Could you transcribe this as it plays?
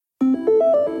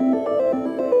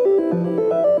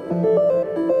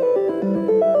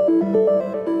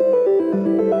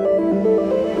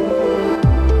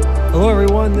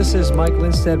this is Mike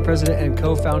Lindstedt, president and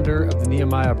co-founder of the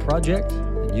Nehemiah Project,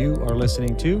 and you are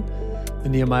listening to the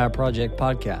Nehemiah Project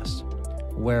podcast,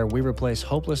 where we replace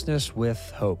hopelessness with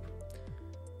hope.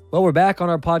 Well, we're back on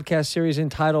our podcast series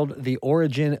entitled The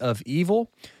Origin of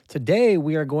Evil. Today,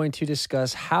 we are going to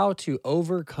discuss how to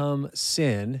overcome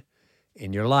sin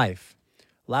in your life.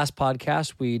 Last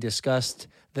podcast, we discussed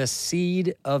the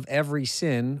seed of every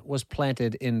sin was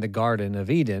planted in the Garden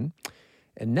of Eden.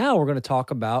 And now we're going to talk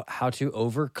about how to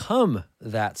overcome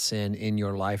that sin in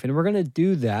your life. And we're going to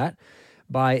do that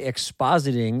by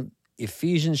expositing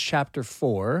Ephesians chapter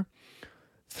 4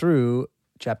 through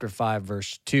chapter 5,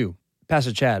 verse 2.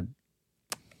 Pastor Chad,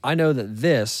 I know that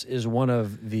this is one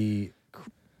of the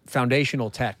foundational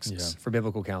texts for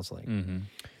biblical counseling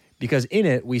because in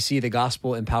it we see the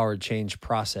gospel-empowered change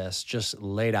process just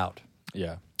laid out.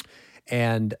 Yeah.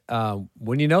 And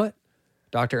when you know it,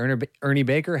 Dr. Ernie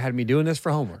Baker had me doing this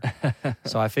for homework.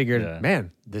 So I figured,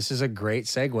 man, this is a great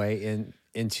segue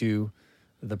into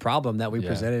the problem that we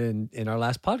presented in our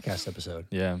last podcast episode.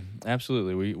 Yeah,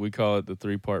 absolutely. We call it the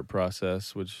three-part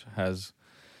process, which has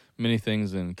many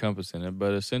things encompassed in it,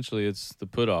 but essentially it's the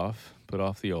put off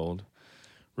the old,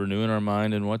 renewing our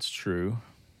mind in what's true,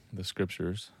 the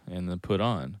scriptures, and the put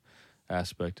on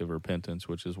aspect of repentance,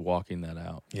 which is walking that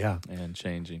out and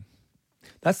changing.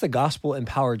 That's the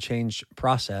gospel-empowered change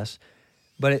process,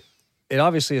 but it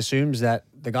obviously assumes that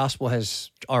the gospel has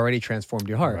already transformed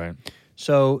your heart. Right.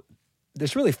 So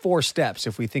there's really 4 steps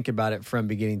if we think about it from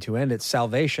beginning to end. It's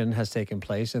salvation has taken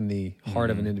place in the heart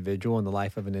of an individual, in the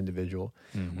life of an individual,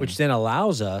 which then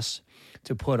allows us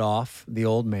to put off the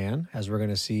old man, as we're going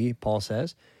to see, Paul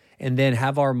says, and then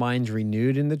have our minds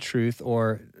renewed in the truth,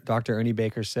 or Dr. Ernie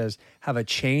Baker says, have a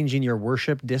change in your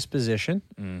worship disposition.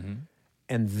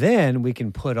 And then we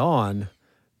can put on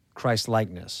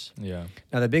Christ-likeness. Yeah.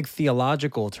 Now, the big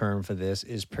theological term for this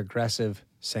is progressive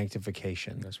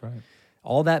sanctification. That's right.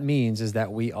 All that means is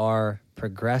that we are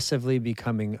progressively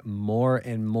becoming more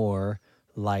and more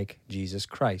like Jesus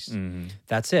Christ.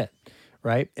 That's it,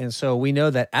 right? And so we know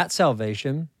that at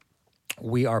salvation,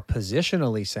 we are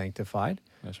positionally sanctified.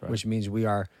 That's right. Which means we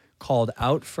are called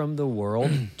out from the world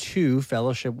to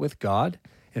fellowship with God.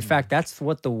 In fact, that's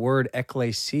what the word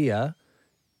ekklesia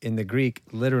in the Greek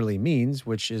literally means,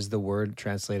 which is the word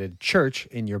translated church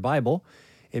in your Bible.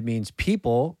 It means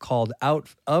people called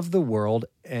out of the world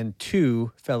and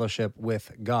to fellowship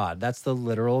with God. That's the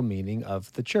literal meaning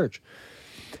of the church.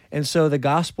 And so the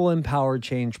gospel-empowered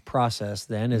change process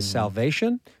then is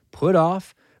salvation, put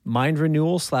off, mind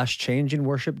renewal / change in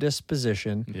worship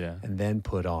disposition, and then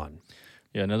put on.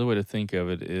 Yeah, another way to think of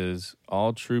it is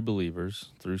all true believers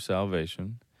through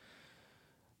salvation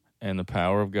and the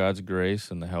power of God's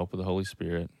grace and the help of the Holy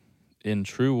Spirit in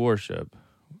true worship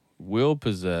will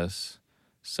possess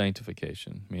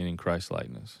sanctification, meaning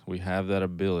Christ-likeness. We have that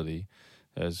ability,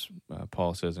 as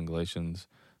Paul says in Galatians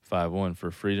 5:1,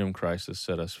 for freedom Christ has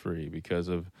set us free. Because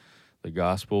of the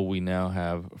gospel, we now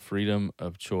have freedom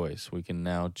of choice. We can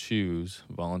now choose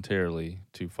voluntarily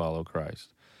to follow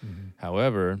Christ.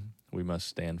 However, we must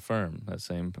stand firm. That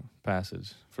same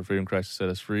passage. For freedom Christ has set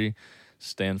us free.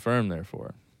 Stand firm,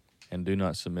 therefore, and do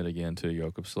not submit again to a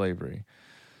yoke of slavery.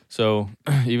 So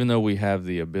even though we have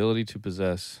the ability to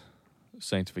possess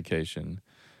sanctification,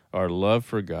 our love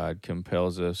for God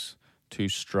compels us to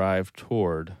strive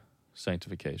toward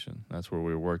sanctification. That's where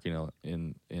we're working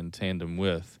in tandem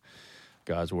with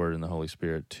God's Word and the Holy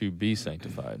Spirit to be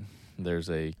sanctified. There's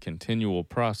a continual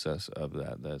process of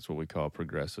that. That's what we call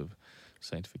progressive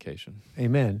sanctification.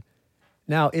 Amen.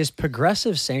 Now, is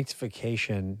progressive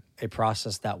sanctification a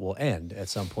process that will end at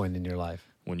some point in your life?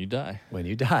 When you die. When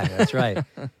you die, that's right.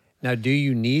 Now, do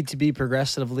you need to be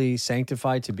progressively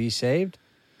sanctified to be saved?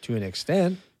 To an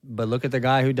extent, but look at the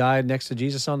guy who died next to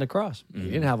Jesus on the cross. He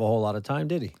didn't have a whole lot of time,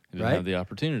 did he? He didn't have the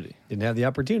opportunity. Didn't have the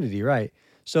opportunity, right.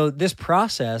 So this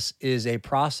process is a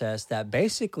process that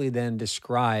basically then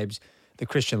describes the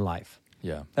Christian life.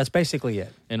 Yeah. That's basically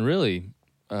it. And really,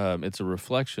 it's a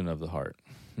reflection of the heart,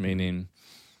 meaning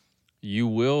you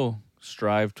will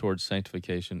strive towards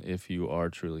sanctification if you are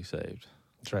truly saved.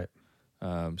 That's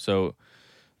right. So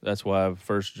that's why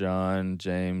 1 John,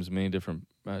 James, many different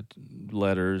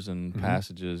letters and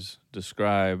passages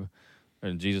describe,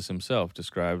 and Jesus himself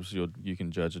describes, you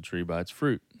can judge a tree by its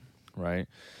fruit, right?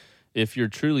 If you're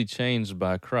truly changed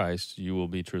by Christ, you will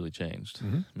be truly changed,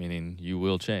 meaning you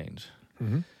will change.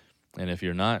 And if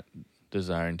you're not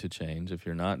desiring to change, if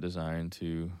you're not desiring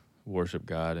to worship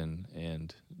God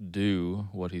and do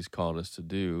what he's called us to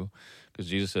do, because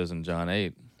Jesus says in John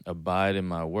 8, abide in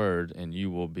my word and you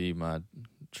will be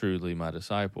truly my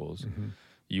disciples.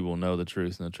 You will know the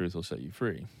truth and the truth will set you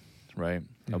free, right?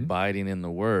 Abiding in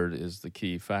the word is the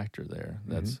key factor there.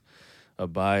 That's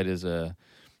abide is a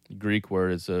Greek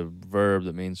word. It's a verb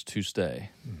that means to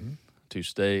stay. To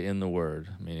stay in the word,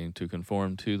 meaning to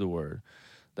conform to the word.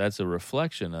 That's a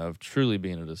reflection of truly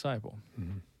being a disciple.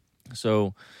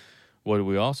 So what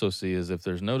we also see is if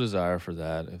there's no desire for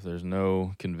that, if there's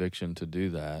no conviction to do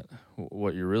that,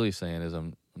 what you're really saying is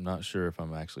I'm not sure if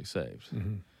I'm actually saved.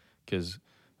 Because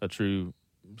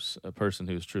a person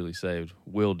who's truly saved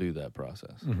will do that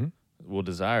process, will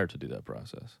desire to do that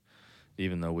process,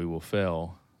 even though we will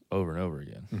fail over and over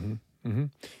again.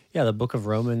 Yeah, the book of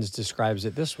Romans describes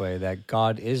it this way, that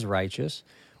God is righteous.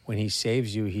 When he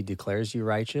saves you, he declares you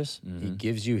righteous. He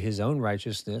gives you his own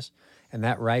righteousness, and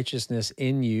that righteousness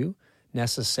in you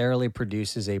necessarily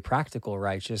produces a practical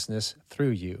righteousness through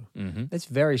you. It's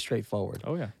very straightforward.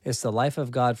 Oh, yeah. It's the life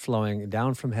of God flowing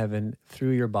down from heaven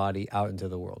through your body out into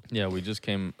the world. Yeah, we just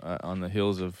came on the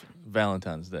heels of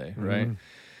Valentine's Day, right?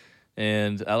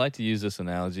 And I like to use this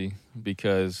analogy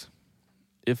because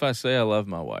if I say I love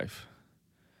my wife,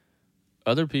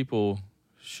 other people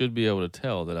should be able to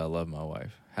tell that I love my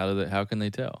wife. How can they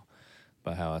tell?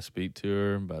 By how I speak to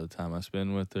her, by the time I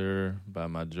spend with her, by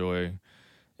my joy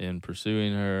in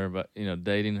pursuing her, by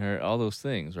dating her, all those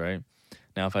things, right?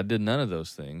 Now, if I did none of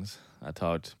those things, I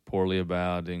talked poorly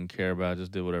about, didn't care about,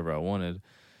 just did whatever I wanted,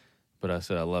 but I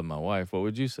said I love my wife, what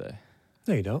would you say?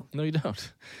 No, you don't. No, you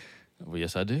don't. Well,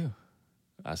 yes, I do.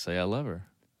 I say I love her.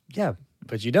 Yeah,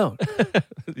 but you don't.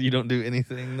 You don't do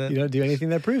anything that... You don't do anything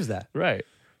that proves that. Right.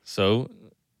 So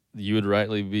you would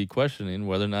rightly be questioning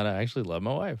whether or not I actually love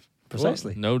my wife.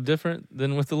 Precisely. Well, no different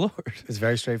than with the Lord. It's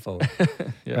very straightforward,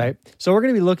 Yeah. right? So we're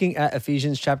going to be looking at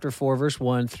Ephesians chapter 4, verse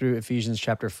 1 through Ephesians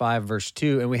chapter 5, verse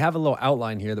 2. And we have a little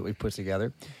outline here that we put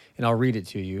together, and I'll read it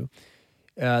to you.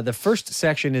 The first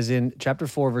section is in chapter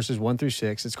 4, verses 1 through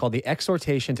 6. It's called the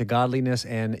exhortation to godliness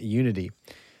and unity.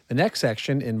 The next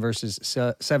section in verses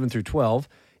 7 through 12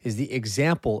 is the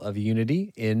example of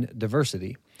unity in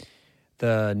diversity.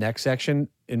 The next section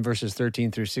in verses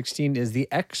 13 through 16 is the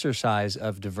exercise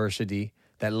of diversity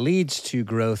that leads to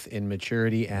growth in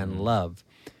maturity and love.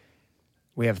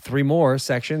 We have 3 more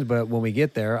sections, but when we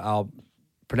get there, I'll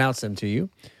pronounce them to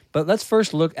you. But let's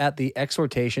first look at the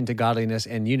exhortation to godliness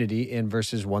and unity in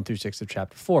verses 1 through 6 of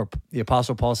chapter 4. The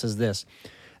Apostle Paul says this,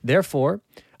 "Therefore,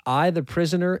 I, the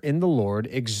prisoner in the Lord,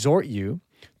 exhort you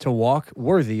to walk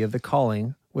worthy of the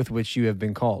calling with which you have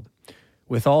been called,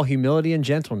 with all humility and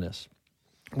gentleness,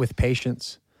 with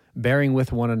patience, bearing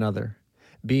with one another,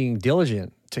 being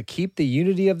diligent to keep the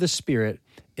unity of the Spirit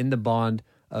in the bond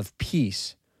of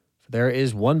peace. For there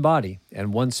is one body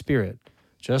and one Spirit,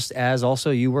 just as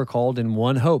also you were called in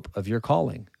one hope of your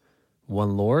calling,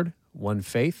 one Lord, one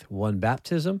faith, one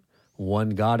baptism,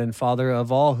 one God and Father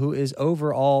of all, who is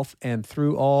over all and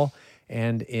through all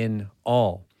and in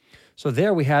all." So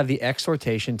there we have the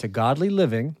exhortation to godly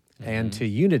living and to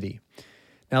unity.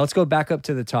 Now let's go back up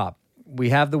to the top. We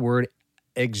have the word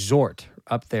exhort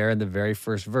up there in the very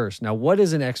first verse. Now, what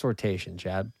is an exhortation,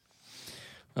 Chad?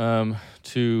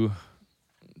 To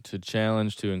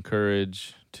challenge, to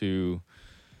encourage, to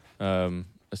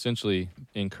essentially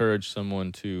encourage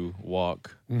someone to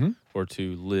walk or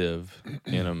to live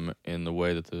in the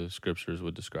way that the scriptures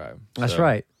would describe. That's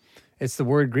right. It's the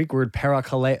Greek word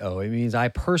parakaleo. It means I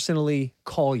personally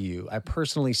call you. I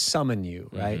personally summon you,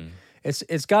 right?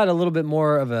 It's got a little bit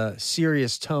more of a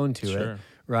serious tone to it,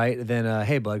 right? Than,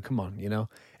 hey, bud, come on,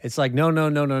 It's like,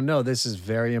 no, this is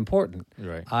very important.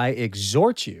 Right. I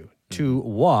exhort you to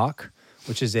walk,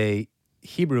 which is a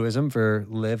Hebrewism for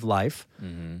live life,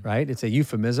 right? It's a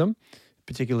euphemism,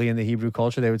 particularly in the Hebrew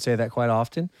culture. They would say that quite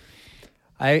often.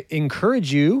 I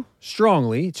encourage you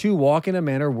strongly to walk in a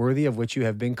manner worthy of which you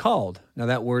have been called. Now,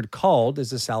 that word "called"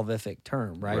 is a salvific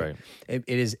term, right? It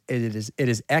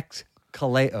is ex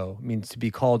kaleo, means to be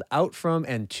called out from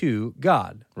and to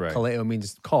God. Right. Kaleo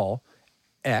means call.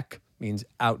 Ek means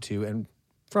out to and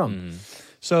from.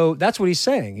 So that's what he's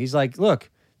saying. He's like,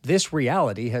 look, this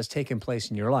reality has taken place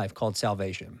in your life called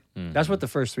salvation. That's what the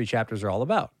first 3 chapters are all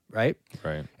about, right?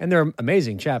 Right. And they're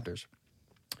amazing chapters.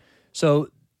 So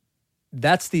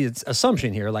that's the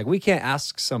assumption here. Like, we can't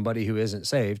ask somebody who isn't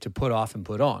saved to put off and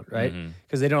put on, right?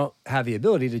 Because they don't have the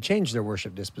ability to change their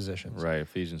worship dispositions. Right.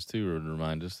 Ephesians 2 would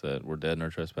remind us that we're dead in our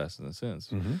trespasses and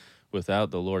sins. Without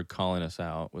the Lord calling us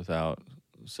out, without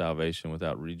salvation,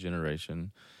 without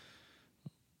regeneration,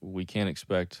 we can't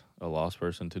expect a lost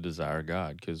person to desire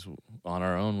God, because on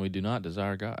our own we do not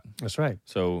desire God. That's right.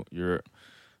 So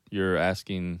you're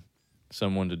asking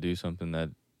someone to do something that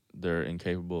they're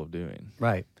incapable of doing.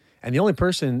 Right. And the only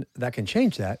person that can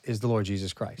change that is the Lord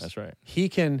Jesus Christ. That's right. He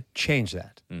can change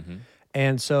that.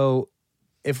 And so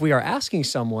if we are asking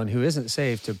someone who isn't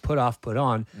saved to put off, put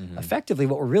on, effectively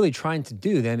what we're really trying to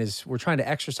do then is we're trying to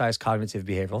exercise cognitive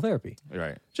behavioral therapy.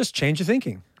 Right. Just change your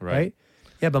thinking, right?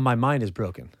 Yeah, but my mind is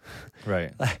broken.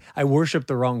 Right. I worship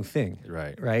the wrong thing.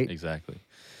 Right? Exactly.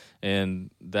 And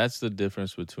that's the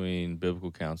difference between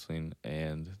biblical counseling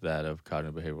and that of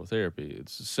cognitive behavioral therapy.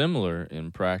 It's similar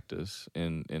in practice,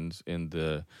 in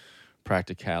the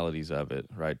practicalities of it,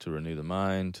 right? To renew the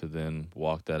mind, to then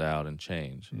walk that out and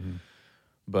change.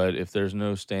 But if there's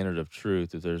no standard of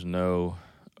truth, if there's no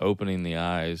opening the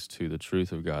eyes to the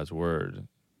truth of God's word,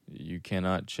 you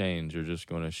cannot change. You're just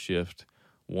going to shift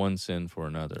one sin for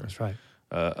another. That's right.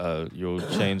 You'll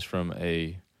change from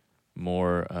a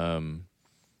more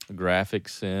graphic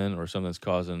sin or something that's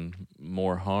causing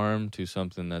more harm to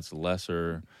something that's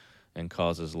lesser and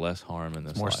causes less harm in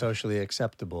this more life. socially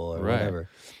acceptable or Right. whatever.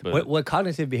 But What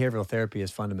cognitive behavioral therapy is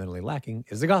fundamentally lacking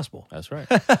is the gospel. that's right.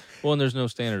 Well, and there's no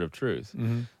standard of truth.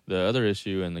 The other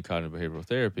issue in the cognitive behavioral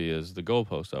therapy is the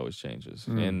goalpost always changes.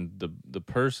 And the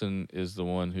person is the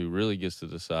one who really gets to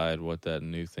decide what that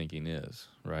new thinking is,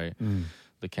 right?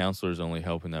 The counselor is only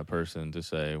helping that person to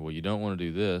say, well, you don't want to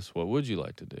do this. What would you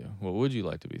like to do? What would you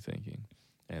like to be thinking?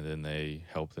 And then they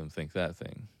help them think that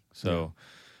thing. So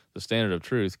the standard of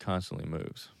truth constantly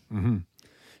moves.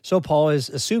 So Paul is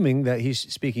assuming that he's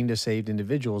speaking to saved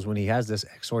individuals when he has this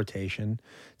exhortation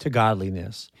to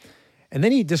godliness. And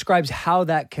then he describes how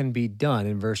that can be done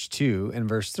in verse 2 and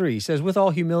verse 3. He says, with all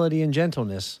humility and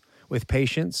gentleness, with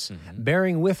patience,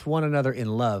 bearing with one another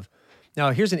in love.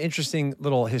 Now, here's an interesting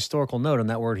little historical note on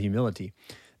that word humility.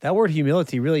 That word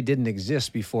humility really didn't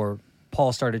exist before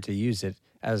Paul started to use it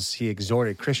as he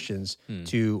exhorted Christians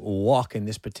to walk in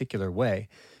this particular way.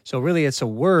 So really, it's a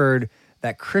word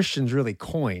that Christians really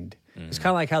coined. It's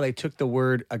kind of like how they took the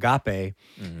word agape.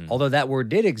 Although that word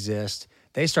did exist,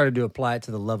 they started to apply it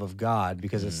to the love of God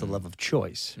because it's the love of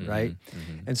choice, right?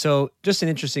 And so just an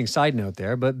interesting side note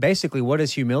there. But basically, what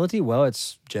is humility? Well,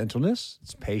 it's gentleness,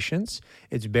 it's patience,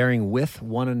 it's bearing with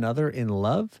one another in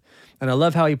love. And I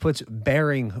love how he puts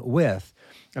bearing with.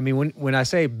 I mean, when I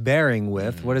say bearing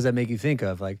with, what does that make you think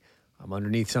of? Like, I'm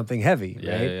underneath something heavy,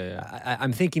 right?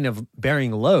 I'm thinking of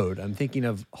bearing load. I'm thinking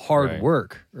of hard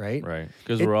work, right? Right,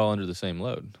 because we're all under the same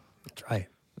load. That's right.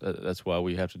 That's why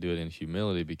we have to do it in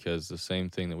humility, because the same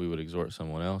thing that we would exhort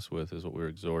someone else with is what we're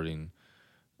exhorting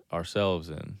ourselves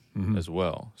in as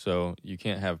well. So you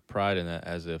can't have pride in that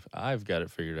as if I've got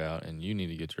it figured out and you need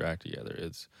to get your act together.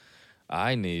 It's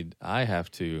I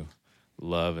have to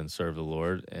love and serve the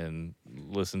Lord and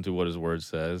listen to what his word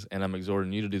says, and I'm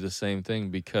exhorting you to do the same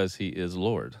thing because he is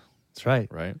Lord. That's right.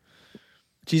 Right?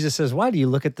 Jesus says, why do you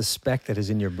look at the speck that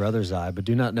is in your brother's eye, but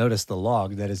do not notice the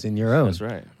log that is in your own? That's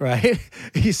right. Right?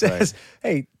 He says,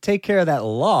 hey, take care of that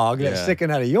log that's sticking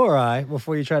out of your eye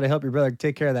before you try to help your brother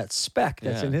take care of that speck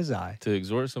that's in his eye. To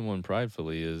exhort someone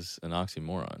pridefully is an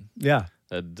oxymoron. Yeah.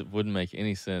 That wouldn't make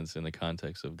any sense in the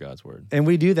context of God's word. And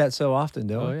we do that so often,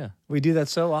 don't we? Oh, yeah. We do that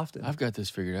so often. I've got this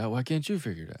figured out. Why can't you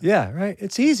figure it out? Yeah, right.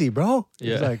 It's easy, bro.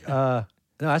 Yeah. It's like,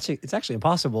 no, actually, it's actually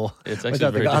impossible It's actually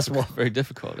without the gospel. Very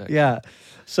difficult. Actually. Yeah.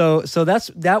 So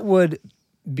that would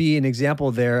be an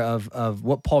example there of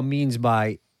what Paul means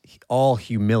by all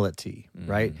humility,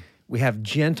 right? We have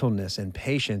gentleness and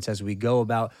patience as we go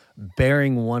about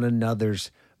bearing one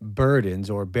another's burdens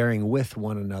or bearing with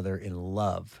one another in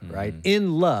love, right?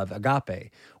 In love,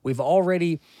 agape. We've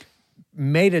already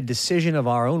made a decision of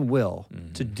our own will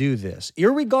to do this,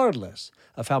 irregardless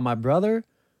of how my brother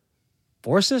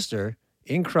or sister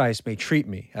in Christ may treat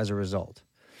me as a result.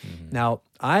 Now,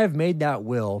 I have made that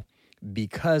will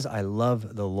because I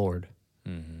love the Lord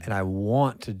and I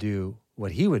want to do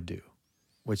what he would do,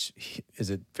 which,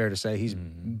 is it fair to say, he's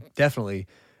definitely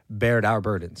bared our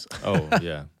burdens. Oh,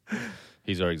 yeah.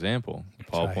 He's our example.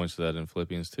 Paul right. points to that in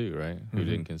Philippians 2, right? Who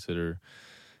didn't consider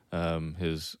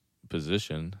his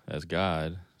position as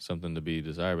God something to be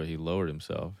desired, but he lowered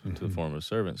himself to the form of a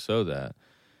servant so that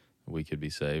we could be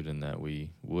saved and that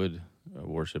we would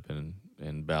worship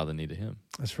and bow the knee to him.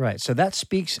 That's right. So that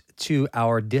speaks to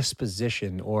our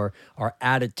disposition or our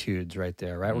attitudes right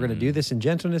there, right? We're going to do this in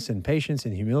gentleness and patience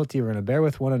and humility. We're going to bear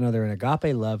with one another in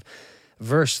agape love.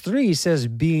 Verse 3 says,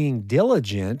 being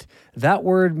diligent. That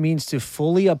word means to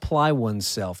fully apply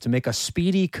oneself, to make a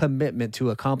speedy commitment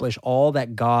to accomplish all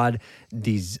that God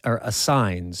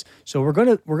assigns. So we're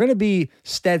going to be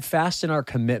steadfast in our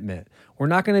commitment. We're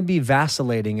not going to be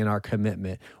vacillating in our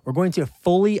commitment. We're going to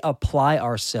fully apply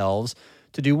ourselves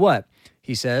to do what?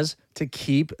 He says, to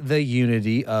keep the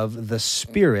unity of the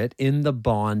Spirit in the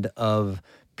bond of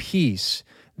peace.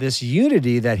 This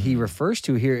unity that he refers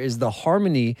to here is the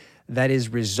harmony that is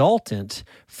resultant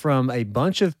from a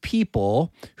bunch of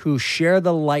people who share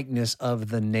the likeness of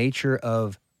the nature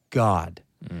of God.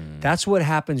 That's what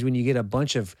happens when you get a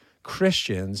bunch of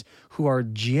Christians who are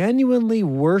genuinely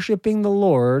worshiping the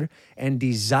Lord and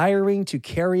desiring to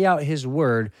carry out his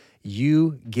word.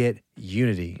 You get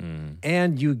unity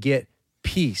and you get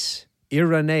peace.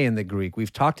 Irene in the Greek.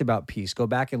 We've talked about peace. Go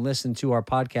back and listen to our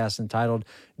podcast entitled,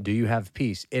 Do You Have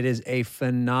Peace? It is a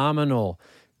phenomenal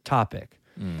topic.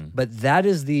 But that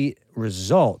is the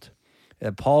result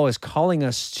that Paul is calling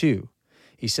us to.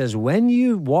 He says, when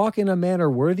you walk in a manner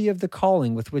worthy of the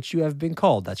calling with which you have been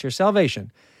called, that's your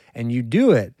salvation, and you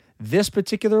do it this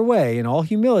particular way in all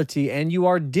humility, and you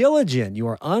are diligent, you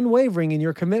are unwavering in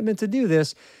your commitment to do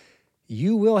this,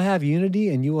 you will have unity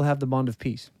and you will have the bond of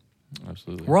peace.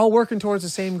 Absolutely. We're all working towards the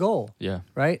same goal. Yeah.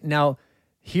 Right? Now,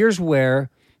 here's where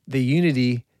the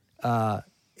unity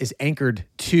is anchored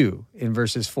to in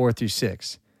verses 4 through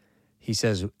 6. He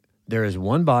says, there is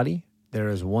one body, there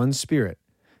is one spirit,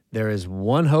 there is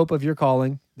one hope of your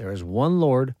calling, there is one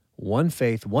Lord, one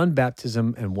faith, one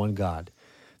baptism, and one God.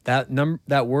 That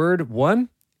word one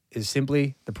is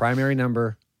simply the primary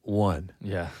number one.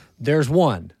 Yeah. There's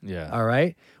one. Yeah. All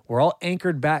right? We're all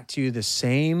anchored back to the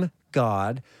same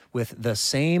God with the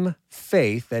same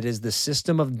faith, that is the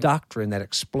system of doctrine that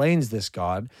explains this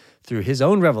God through his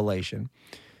own revelation,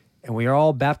 and we are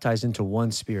all baptized into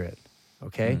one spirit,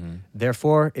 okay?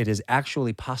 Therefore, it is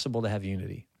actually possible to have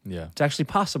unity. Yeah. It's actually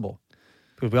possible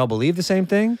because we all believe the same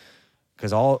thing,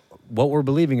 because all what we're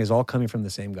believing is all coming from the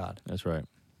same God. That's right.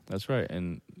 That's right.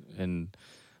 And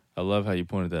I love how you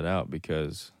pointed that out,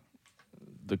 because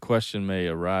the question may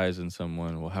arise in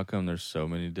someone, well, how come there's so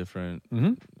many different,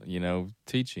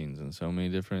 teachings and so many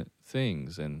different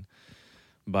things? And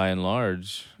by and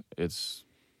large, it's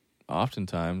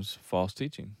oftentimes false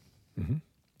teaching,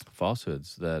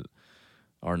 falsehoods that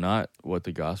are not what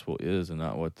the gospel is and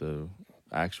not what the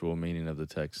actual meaning of the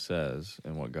text says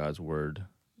and what God's word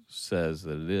says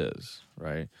that it is,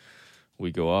 right?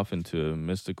 We go off into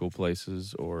mystical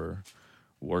places or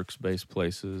works-based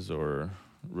places or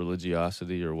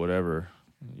religiosity or whatever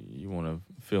you want to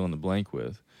fill in the blank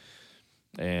with.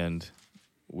 And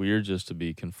we're just to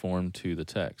be conformed to the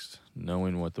text,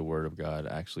 knowing what the Word of God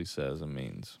actually says and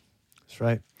means. That's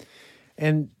right.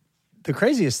 And the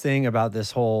craziest thing about this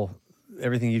whole,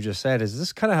 everything you just said, is this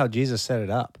is kind of how Jesus set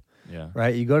it up. Yeah.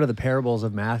 Right? You go to the parables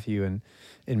of Matthew, and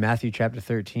in Matthew chapter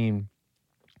 13,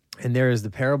 and there is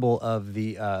the parable of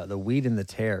the wheat and the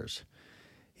tares.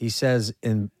 He says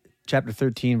in chapter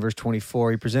 13, verse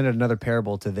 24, he presented another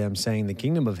parable to them, saying, the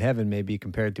kingdom of heaven may be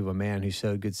compared to a man who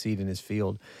sowed good seed in his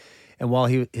field. And while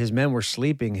his men were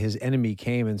sleeping, his enemy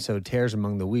came and sowed tares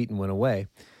among the wheat and went away.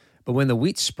 But when the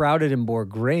wheat sprouted and bore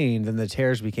grain, then the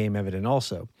tares became evident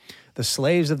also. The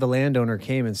slaves of the landowner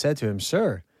came and said to him,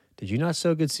 Sir, did you not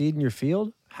sow good seed in your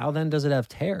field? How then does it have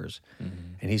tares?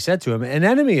 And he said to him, An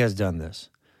enemy has done this.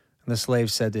 And the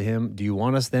slaves said to him, Do you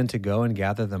want us then to go and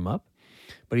gather them up?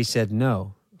 But he said,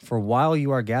 No, for while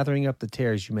you are gathering up the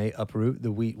tares, you may uproot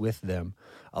the wheat with them.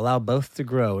 Allow both to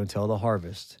grow until the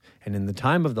harvest. And in the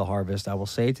time of the harvest, I will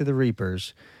say to the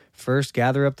reapers, First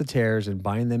gather up the tares and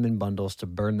bind them in bundles to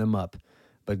burn them up,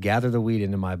 but gather the wheat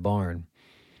into my barn.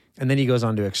 And then he goes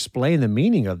on to explain the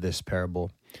meaning of this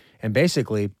parable. And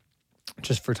basically,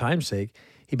 just for time's sake,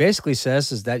 he basically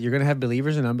says is that you're going to have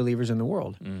believers and unbelievers in the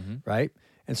world, right?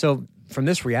 And so from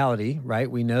this reality, right,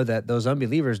 we know that those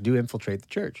unbelievers do infiltrate the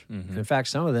church. And in fact,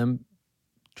 some of them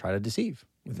try to deceive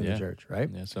within the church, right?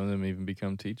 Yeah, some of them even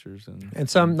become teachers. And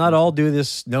some, not all, do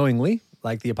this knowingly.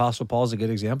 Like the Apostle Paul is a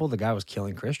good example. The guy was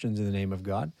killing Christians in the name of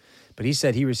God. But he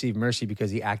said he received mercy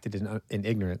because he acted in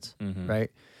ignorance,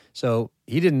 right? So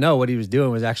he didn't know what he was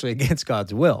doing was actually against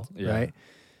God's will, right?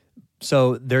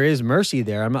 So there is mercy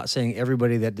there. I'm not saying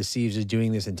everybody that deceives is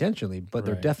doing this intentionally, but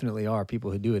there definitely are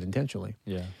people who do it intentionally.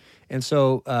 Yeah. And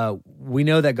so we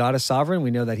know that God is sovereign.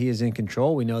 We know that he is in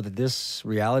control. We know that this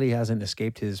reality hasn't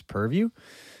escaped his purview.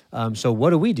 So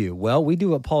what do? Well, we do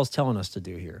what Paul's telling us to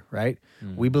do here, right?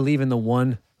 We believe in the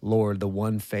one Lord, the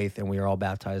one faith, and we are all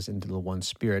baptized into the one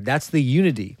Spirit. That's the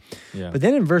unity. Yeah. But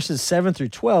then in verses 7 through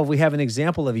 12, we have an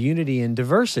example of unity and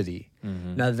diversity.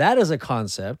 Now that is a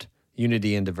concept,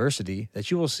 unity and diversity, that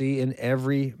you will see in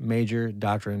every major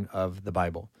doctrine of the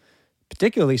Bible,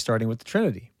 particularly starting with the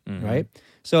Trinity, right?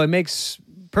 So it makes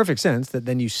perfect sense that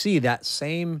then you see that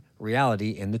same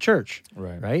reality in the church,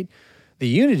 right? The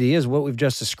unity is what we've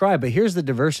just described, but here's the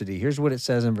diversity. Here's what it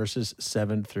says in verses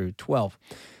 7 through 12.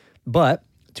 But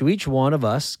to each one of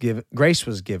us grace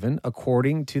was given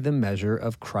according to the measure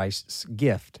of Christ's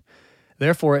gift.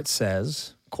 Therefore it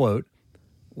says, quote,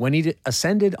 When he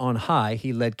ascended on high,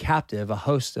 he led captive a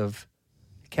host of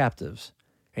captives,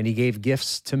 and he gave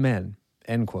gifts to men,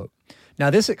 end quote. Now,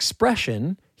 this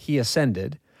expression, he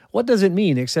ascended, what does it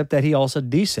mean except that he also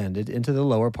descended into the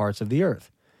lower parts of the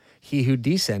earth? He who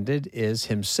descended is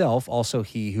himself also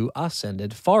he who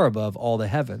ascended far above all the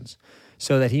heavens,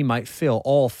 so that he might fill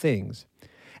all things.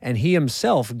 And he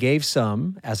himself gave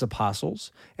some as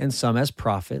apostles, and some as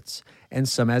prophets, and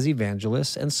some as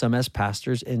evangelists, and some as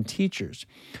pastors and teachers,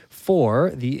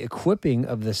 for the equipping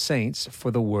of the saints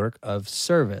for the work of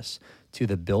service, to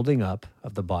the building up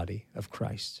of the body of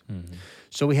Christ. Mm-hmm.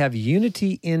 So we have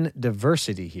unity in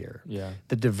diversity here. Yeah.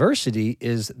 The diversity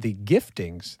is the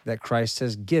giftings that Christ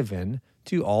has given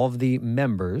to all of the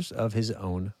members of his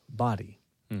own body,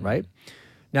 right?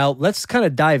 Now, let's kind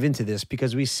of dive into this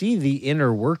because we see the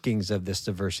inner workings of this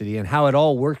diversity and how it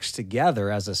all works together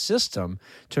as a system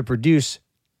to produce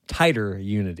tighter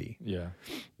unity. Yeah.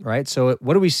 Right? So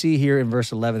what do we see here in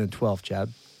verse 11 and 12, Chad?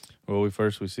 Well, we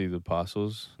see the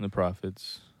apostles and the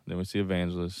prophets, then we see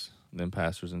evangelists, then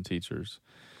pastors and teachers.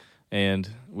 And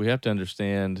we have to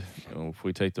understand, if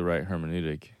we take the right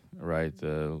hermeneutic, right,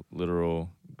 the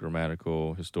literal,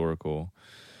 grammatical, historical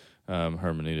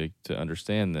hermeneutic to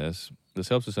understand this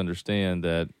helps us understand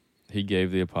that he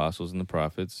gave the apostles and the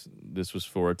prophets, this was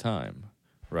for a time,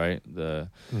 right? The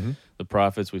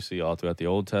prophets we see all throughout the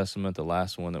Old Testament. The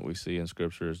last one that we see in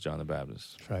Scripture is John the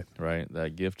Baptist. That's right. Right?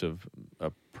 That gift of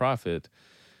a prophet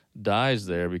dies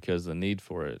there because the need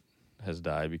for it has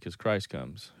died because Christ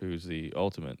comes, who's the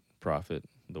ultimate prophet,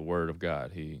 the Word of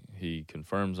God. He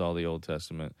confirms all the Old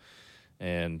Testament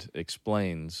and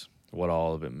explains what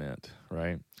all of it meant,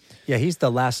 right? Yeah, he's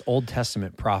the last Old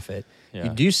Testament prophet. Yeah. You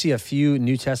do see a few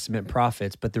New Testament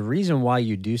prophets, but the reason why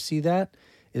you do see that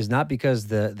is not because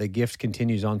the gift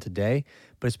continues on today,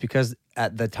 but it's because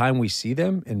at the time we see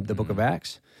them in the book of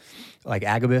Acts, like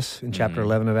Agabus in chapter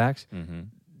 11 of Acts,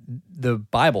 the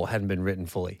Bible hadn't been written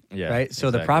fully, right?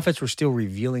 So the prophets were still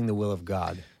revealing the will of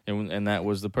God. And that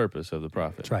was the purpose of the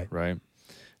prophet. That's right. Right?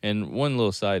 And one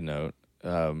little side note,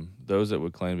 those that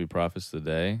would claim to be prophets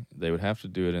today, they would have to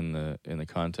do it in the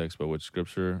context by which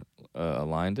Scripture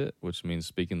aligned it, which means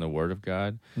speaking the Word of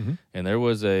God. And there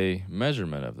was a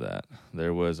measurement of that.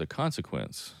 There was a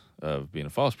consequence of being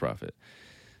a false prophet.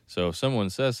 So if someone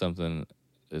says something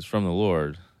is from the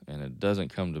Lord and it doesn't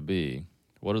come to be,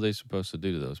 what are they supposed to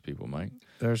do to those people, Mike?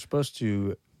 They're supposed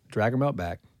to drag them out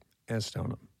back and stone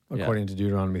them, according to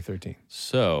Deuteronomy 13.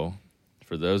 So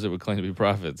for those that would claim to be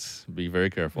prophets, be very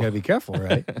careful. You got to be careful,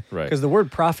 right? Right. Because the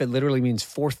word prophet literally means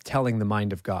forth-telling the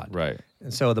mind of God. Right.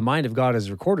 And so the mind of God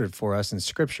is recorded for us in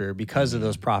Scripture because of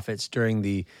those prophets during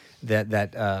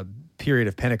that period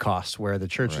of Pentecost where the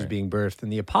church was being birthed.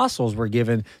 And the apostles were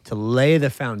given to lay the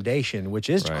foundation, which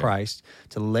is Christ,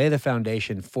 to lay the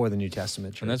foundation for the New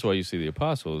Testament church. And that's why you see the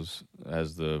apostles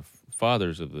as the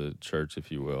fathers of the church, if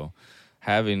you will,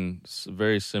 having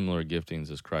very similar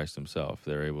giftings as Christ himself.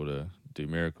 They're able to do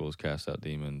miracles, cast out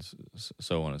demons,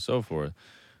 so on and so forth,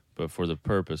 but for the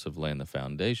purpose of laying the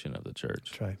foundation of the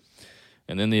church. That's right.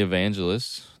 And then the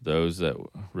evangelists, those that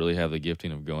really have the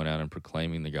gifting of going out and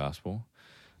proclaiming the gospel,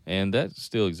 and that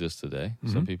still exists today.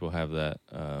 Some people have that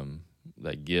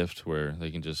gift where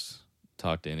they can just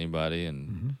talk to anybody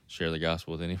and share the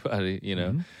gospel with anybody.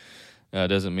 It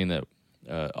doesn't mean that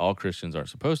all Christians aren't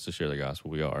supposed to share the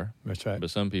gospel. We are. That's right.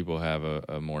 But some people have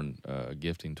a more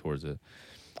gifting towards it.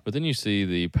 But then you see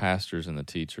the pastors and the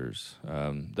teachers.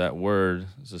 That word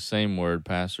is the same word,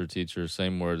 pastor, teacher,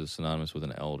 same word that's synonymous with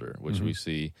an elder, which we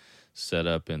see set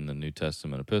up in the New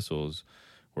Testament epistles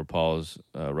where Paul's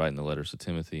writing the letters to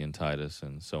Timothy and Titus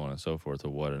and so on and so forth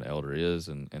of what an elder is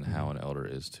and how an elder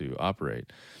is to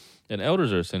operate. And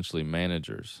elders are essentially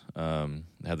managers,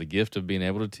 have the gift of being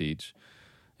able to teach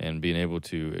and being able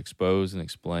to expose and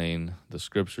explain the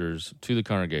Scriptures to the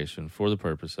congregation for the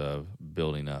purpose of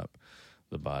building up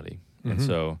the body. And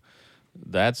so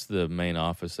that's the main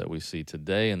office that we see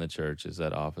today in the church, is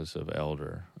that office of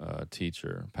elder,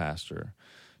 teacher, pastor,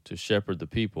 to shepherd the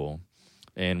people.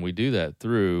 And we do that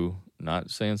through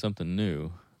not saying something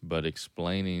new, but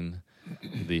explaining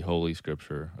the Holy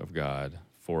Scripture of God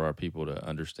for our people to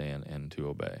understand and to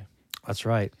obey. That's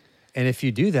right. And if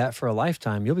you do that for a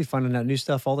lifetime, you'll be finding out new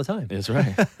stuff all the time. That's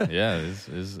right. Yeah,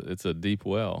 it's a deep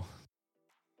well.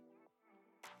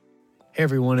 Hey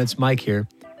everyone, it's Mike here.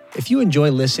 If you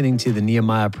enjoy listening to the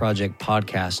Nehemiah Project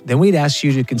podcast, then we'd ask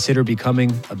you to consider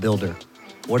becoming a builder.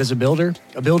 What is a builder?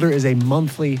 A builder is a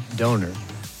monthly donor,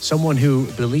 someone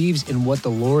who believes in what the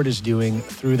Lord is doing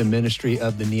through the ministry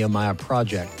of the Nehemiah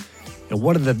Project. And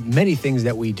one of the many things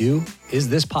that we do is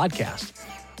this podcast.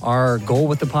 Our goal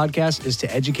with the podcast is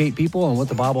to educate people on what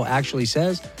the Bible actually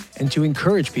says and to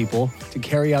encourage people to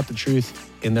carry out the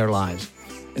truth in their lives.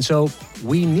 And so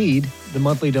we need the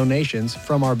monthly donations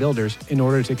from our builders in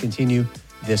order to continue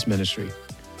this ministry.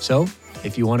 So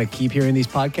if you want to keep hearing these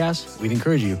podcasts, we'd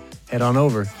encourage you, head on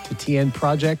over to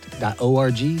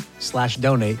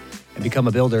tnproject.org/donate and become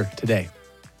a builder today.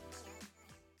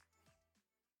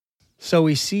 So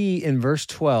we see in verse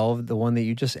 12, the one that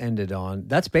you just ended on,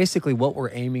 that's basically what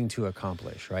we're aiming to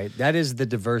accomplish, right? That is the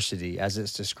diversity as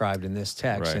it's described in this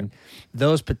text. Right. And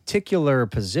those particular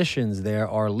positions there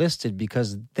are listed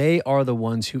because they are the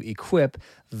ones who equip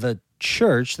the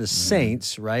church, the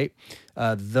saints, right?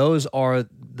 Those are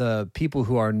the people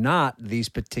who are not these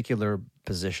particular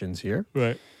positions here.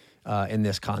 Right. In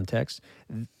this context,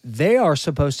 they are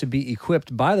supposed to be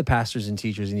equipped by the pastors and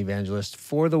teachers and evangelists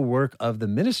for the work of the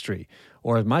ministry,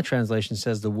 or as my translation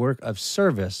says, the work of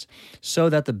service, so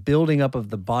that the building up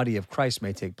of the body of Christ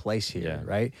may take place here,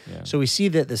 right? Yeah. So we see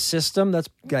that the system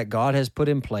that God has put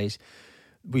in place,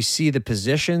 we see the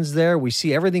positions there, we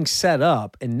see everything set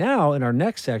up, and now in our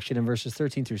next section, in verses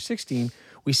 13 through 16,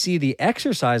 we see the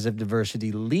exercise of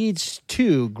diversity leads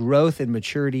to growth and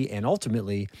maturity and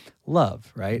ultimately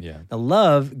love, right? Yeah.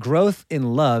 The growth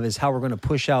in love is how we're going to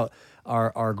push out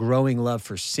our growing love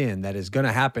for sin. That is going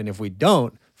to happen if we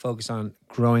don't focus on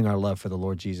growing our love for the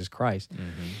Lord Jesus Christ.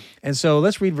 Mm-hmm. And so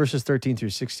let's read verses 13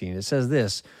 through 16. It says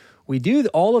this: we do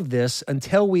all of this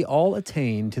until we all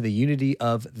attain to the unity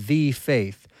of the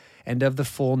faith and of the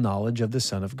full knowledge of the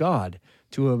Son of God,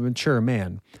 to a mature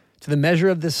man, to the measure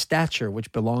of the stature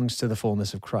which belongs to the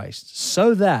fullness of Christ,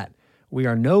 so that we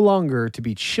are no longer to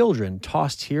be children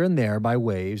tossed here and there by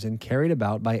waves and carried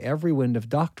about by every wind of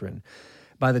doctrine,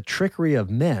 by the trickery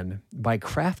of men, by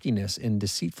craftiness in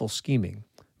deceitful scheming.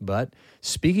 But,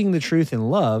 speaking the truth in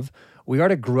love, we are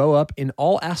to grow up in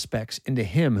all aspects into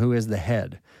Him who is the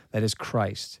head, that is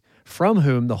Christ, from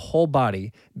whom the whole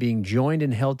body, being joined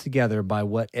and held together by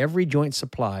what every joint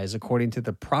supplies, according to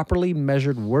the properly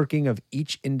measured working of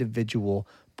each individual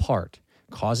part,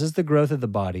 causes the growth of the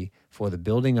body for the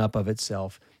building up of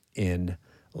itself in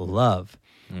love.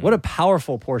 What a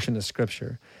powerful portion of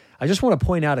Scripture. I just want to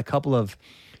point out a couple of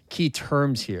key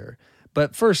terms here.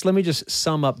 But first, let me just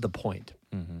sum up the point.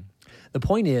 Mm-hmm. The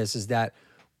point is that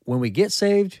when we get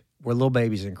saved, we're little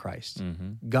babies in Christ.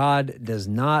 Mm-hmm. God does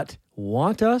not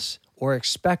want us or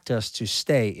expect us to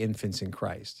stay infants in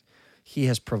Christ. He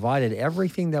has provided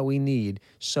everything that we need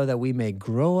so that we may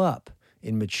grow up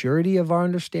in maturity of our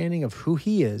understanding of who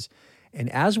He is. And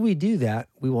as we do that,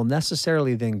 we will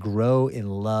necessarily then grow in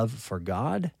love for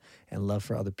God and love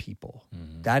for other people.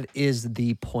 Mm-hmm. That is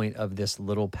the point of this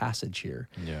little passage here.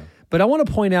 Yeah. But I want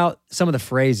to point out some of the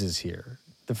phrases here.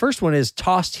 The first one is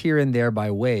tossed here and there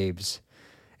by waves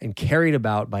and carried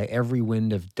about by every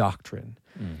wind of doctrine.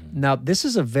 Mm-hmm. Now, this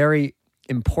is a very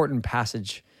important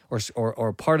passage,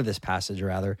 or part of this passage,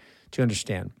 rather, to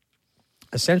understand.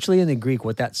 Essentially, in the Greek,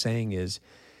 what that's saying is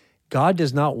God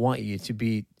does not want you to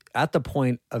be at the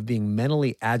point of being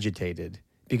mentally agitated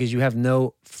because you have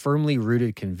no firmly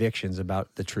rooted convictions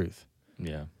about the truth.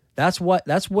 Yeah. That's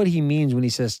what he means when he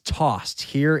says tossed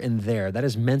here and there. That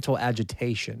is mental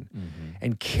agitation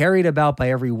and carried about by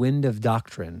every wind of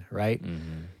doctrine, right?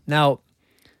 Mm-hmm. Now,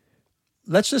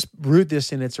 let's just root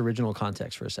this in its original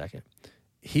context for a second.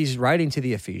 He's writing to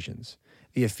the Ephesians.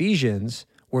 The Ephesians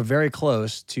were very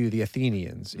close to the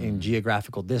Athenians in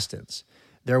geographical distance.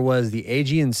 There was the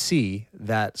Aegean Sea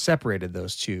that separated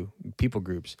those two people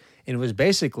groups. And it was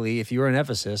basically, if you were in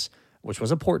Ephesus, which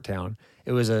was a port town,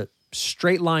 it was a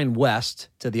straight line west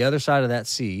to the other side of that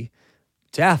sea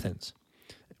to Athens,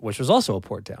 which was also a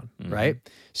port town, right?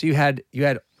 So you had,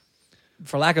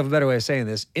 for lack of a better way of saying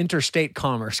this, interstate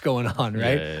commerce going on,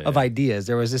 right? Of ideas.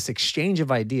 There was this exchange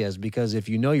of ideas because if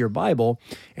you know your Bible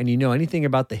and you know anything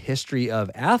about the history of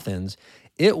Athens,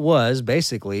 it was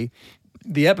basically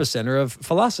the epicenter of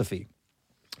philosophy.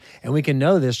 And we can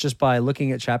know this just by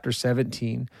looking at chapter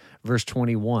 17, verse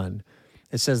 21.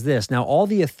 It says this: now all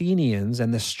the Athenians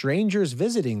and the strangers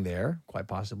visiting there, quite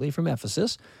possibly from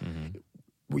Ephesus,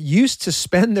 used to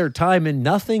spend their time in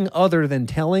nothing other than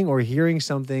telling or hearing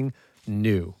something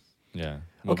new. Yeah.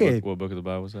 What book of the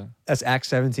Bible was that? That's Acts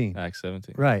 17. Acts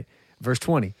 17. Right. Verse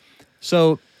 20.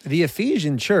 So the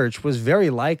Ephesian church was very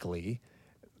likely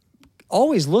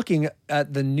always looking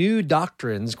at the new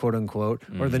doctrines, quote unquote,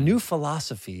 or the new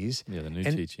philosophies, the new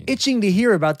and teachings, itching to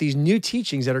hear about these new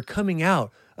teachings that are coming out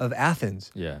of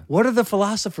Athens. Yeah. What are the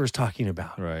philosophers talking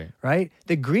about? Right.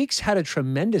 The Greeks had a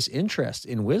tremendous interest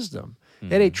in wisdom.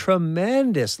 They had a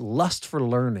tremendous lust for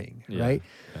learning, right?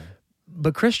 Yeah.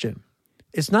 But Christian,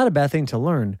 it's not a bad thing to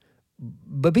learn,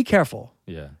 But be careful.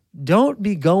 Yeah. Don't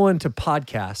be going to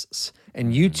podcasts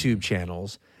and YouTube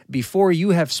channels before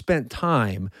you have spent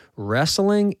time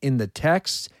wrestling in the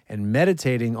text and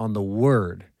meditating on the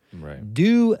word. Right.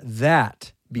 Do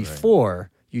that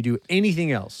before you do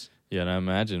anything else. Yeah, and I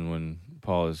imagine when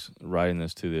Paul is writing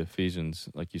this to the Ephesians,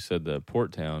 like you said, the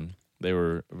port town, they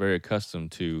were very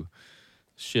accustomed to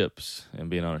ships and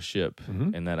being on a ship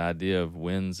and that idea of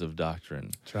winds of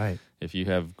doctrine. That's right. If you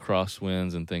have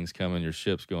crosswinds and things coming, your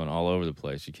ship's going all over the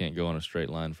place. You can't go on a straight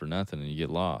line for nothing and you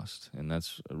get lost. And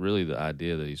that's really the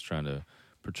idea that he's trying to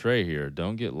portray here.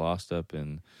 Don't get lost up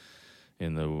in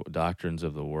the doctrines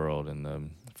of the world and the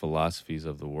philosophies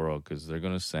of the world, because they're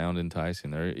going to sound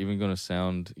enticing. They're even going to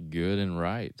sound good and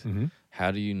right.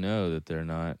 How do you know that they're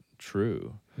not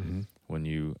true? When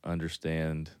you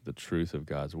understand the truth of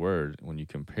God's word, when you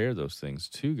compare those things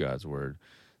to God's word,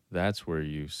 that's where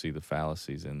you see the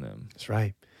fallacies in them. That's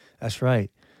right. That's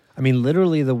right. I mean,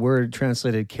 literally the word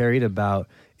translated carried about,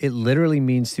 it literally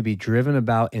means to be driven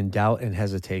about in doubt and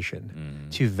hesitation,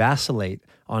 to vacillate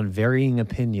on varying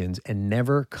opinions and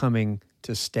never coming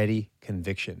to steady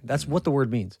conviction. That's what the word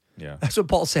means. Yeah. That's what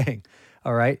Paul's saying.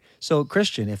 All right. So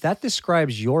Christian, if that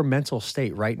describes your mental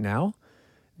state right now,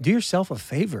 do yourself a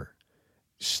favor.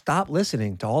 Stop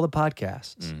listening to all the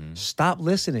podcasts. Stop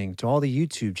listening to all the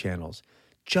YouTube channels.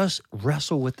 Just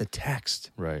wrestle with the text.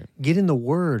 Right. Get in the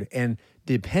word and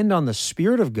depend on the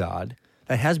Spirit of God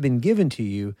that has been given to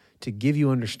you to give you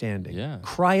understanding. Yeah.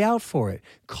 Cry out for it.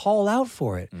 Call out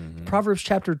for it. Proverbs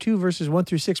chapter 2, verses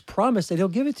 1-6 promise that he'll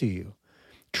give it to you.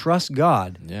 Trust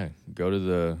God. Yeah. Go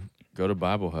to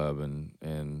Bible Hub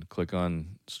and click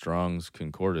on Strong's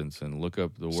Concordance and look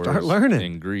up the words Start learning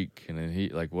in Greek, and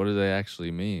then what do they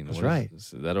actually mean? That's right.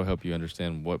 That'll help you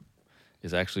understand what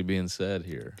is actually being said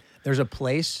here. There's a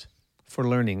place for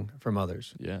learning from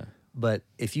others. Yeah. But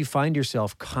if you find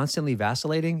yourself constantly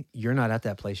vacillating, you're not at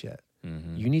that place yet.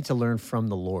 You need to learn from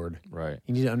the Lord. Right.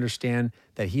 You need to understand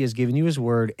that he has given you his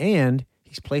word and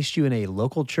he's placed you in a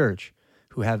local church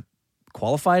who have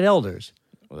qualified elders.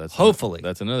 Well, hopefully.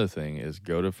 That's another thing is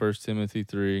go to 1 Timothy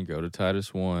 3, go to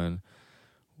Titus 1.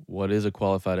 What is a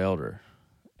qualified elder?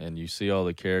 And you see all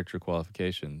the character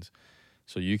qualifications.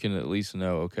 So you can at least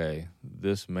know, okay,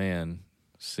 this man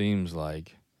seems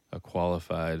like a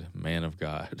qualified man of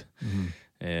God.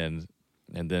 And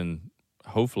then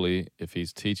hopefully if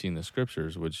he's teaching the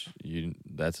scriptures,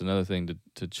 that's another thing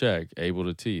to check, able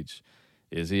to teach.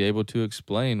 Is he able to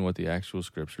explain what the actual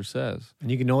scripture says? And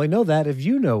you can only know that if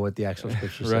you know what the actual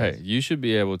scripture says. Right. You should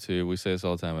be able to, we say this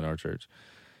all the time in our church,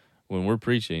 when we're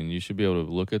preaching, you should be able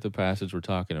to look at the passage we're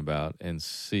talking about and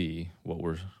see what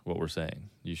we're saying.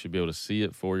 You should be able to see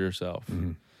it for yourself.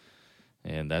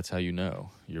 And that's how you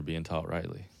know you're being taught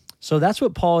rightly. So that's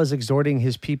what Paul is exhorting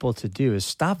his people to do, is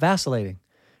stop vacillating,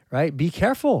 right? Be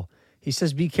careful. He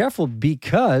says, be careful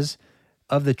because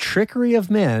of the trickery of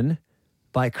men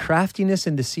by craftiness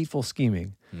and deceitful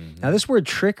scheming. Now, this word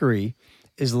trickery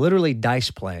is literally dice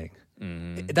playing.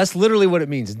 That's literally what it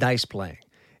means, dice playing.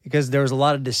 Because there was a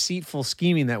lot of deceitful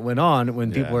scheming that went on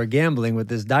when people were gambling with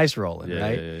this dice rolling,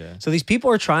 right? Yeah. So these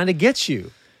people are trying to get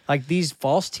you. Like these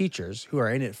false teachers who are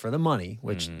in it for the money,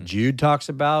 which Jude talks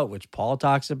about, which Paul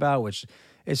talks about, which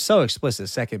is so explicit.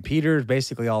 2 Peter is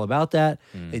basically all about that.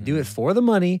 They do it for the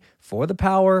money, for the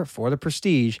power, for the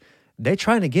prestige. They're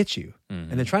trying to get you,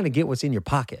 and they're trying to get what's in your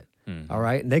pocket, all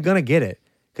right? And they're going to get it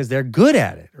because they're good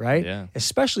at it, right? Yeah.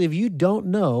 Especially if you don't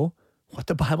know what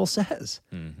the Bible says.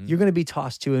 You're going to be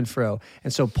tossed to and fro.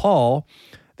 And so Paul,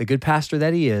 the good pastor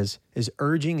that he is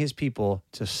urging his people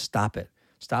to stop it.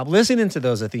 Stop listening to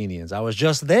those Athenians. I was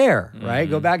just there, right?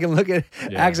 Go back and look at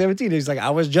Acts 17. He's like, I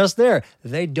was just there.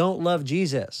 They don't love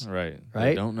Jesus. Right. Right?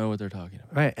 They don't know what they're talking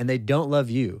about. Right. And they don't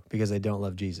love you because they don't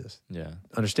love Jesus. Yeah.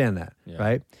 Understand that, Yeah.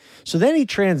 right? So then he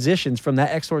transitions from that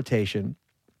exhortation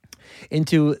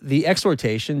into the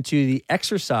exhortation to the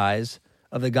exercise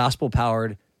of the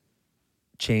gospel-powered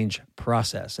change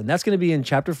process. And that's going to be in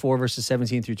chapter 4, verses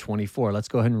 17 through 24. Let's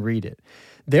go ahead and read it.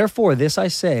 Therefore, this I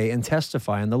say and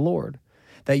testify in the Lord,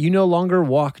 that you no longer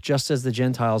walk just as the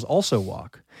Gentiles also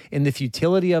walk, in the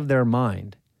futility of their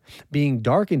mind, being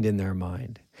darkened in their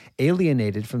mind,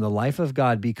 alienated from the life of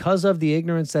God because of the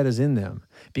ignorance that is in them,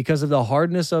 because of the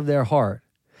hardness of their heart.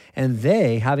 And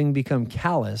they, having become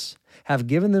callous, have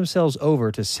given themselves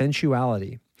over to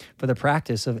sensuality for the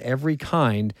practice of every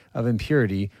kind of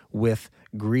impurity with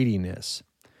greediness.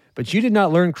 But you did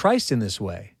not learn Christ in this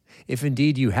way, if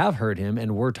indeed you have heard him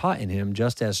and were taught in him,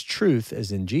 just as truth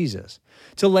is in Jesus,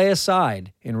 to lay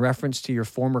aside, in reference to your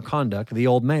former conduct, the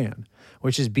old man,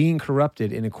 which is being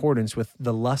corrupted in accordance with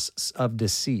the lusts of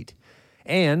deceit,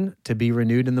 and to be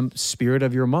renewed in the spirit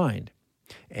of your mind,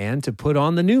 and to put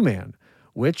on the new man,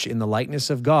 which in the likeness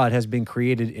of God has been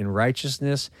created in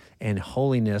righteousness and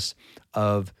holiness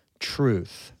of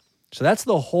truth. So that's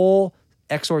the whole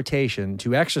exhortation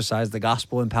to exercise the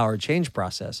gospel-empowered change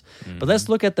process. But let's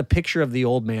look at the picture of the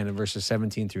old man in verses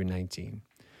 17 through 19.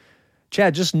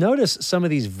 Chad, just notice some of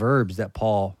these verbs that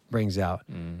Paul brings out.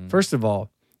 First of all,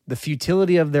 the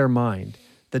futility of their mind,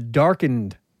 the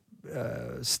darkened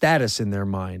status in their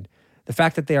mind, the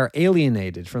fact that they are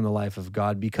alienated from the life of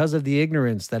God because of the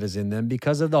ignorance that is in them,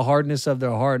 because of the hardness of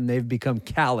their heart, and they've become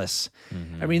callous.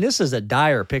 I mean, this is a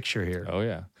dire picture here. Oh,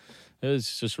 yeah.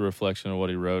 It's just a reflection of what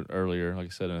he wrote earlier, like I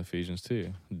said in Ephesians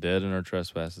 2, dead in our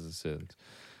trespasses and sins.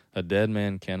 A dead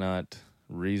man cannot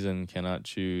reason, cannot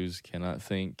choose, cannot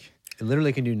think. It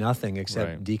literally can do nothing except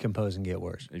Right. decompose and get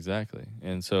worse. Exactly.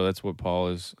 And so that's what Paul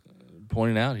is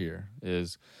pointing out here,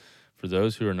 is for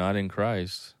those who are not in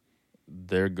Christ,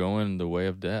 they're going the way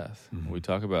of death. We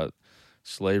talk about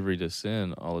slavery to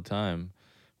sin all the time.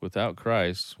 Without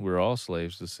Christ, we're all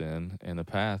slaves to sin, and the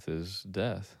path is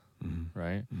death,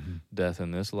 right? Death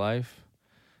in this life,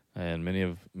 and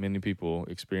many people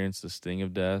experience the sting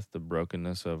of death, the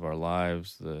brokenness of our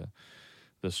lives, the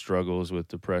struggles with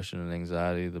depression and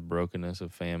anxiety, the brokenness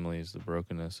of families, the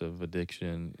brokenness of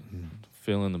addiction,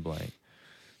 fill in the blank.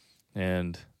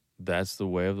 And that's the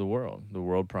way of the world. The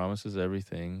world promises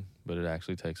everything, but it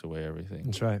actually takes away everything.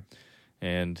 That's right.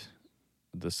 And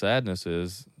the sadness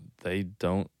is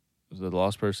the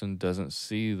lost person doesn't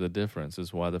see the difference.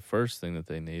 Is why the first thing that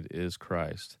they need is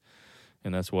Christ.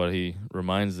 And that's what he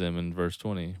reminds them in verse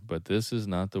 20. But this is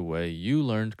not the way you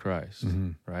learned Christ,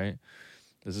 right?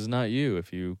 This is not you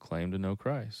if you claim to know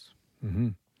Christ.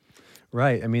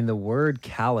 Right. I mean, the word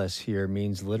callous here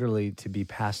means literally to be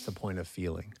past the point of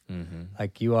feeling.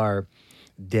 Like you are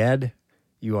dead,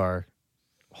 you are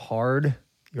hard,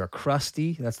 you are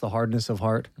crusty. That's the hardness of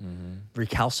heart,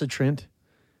 recalcitrant,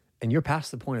 and you're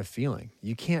past the point of feeling.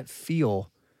 You can't feel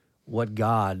what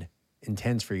God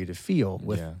intends for you to feel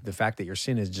with the fact that your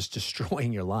sin is just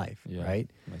destroying your life, right?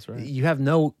 That's right. You have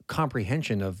no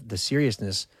comprehension of the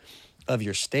seriousness of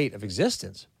your state of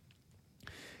existence.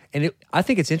 And I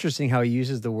think it's interesting how he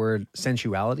uses the word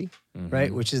sensuality,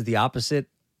 right? Which is the opposite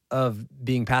of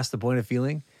being past the point of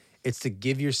feeling. It's to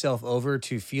give yourself over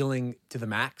to feeling to the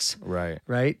max. Right.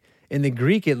 Right? In the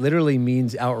Greek, it literally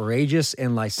means outrageous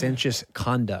and licentious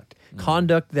conduct.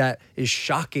 Conduct that is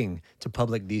shocking to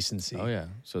public decency. Oh, yeah.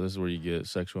 So this is where you get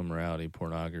sexual immorality,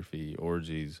 pornography,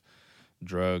 orgies,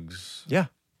 drugs. Yeah.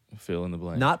 Fill in the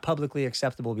blank. Not publicly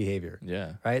acceptable behavior.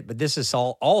 Yeah. Right? But this is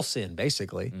all sin,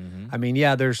 basically. I mean,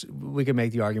 yeah, we can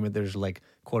make the argument there's like,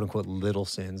 quote unquote, little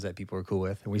sins that people are cool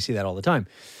with. And we see that all the time.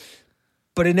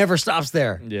 But it never stops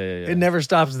there. Yeah. It never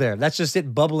stops there. That's just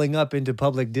it bubbling up into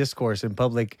public discourse and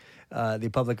the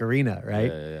public arena, right?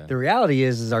 Yeah. The reality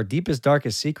is our deepest,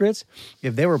 darkest secrets,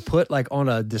 if they were put like on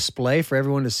a display for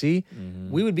everyone to see,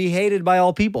 we would be hated by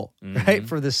all people, right?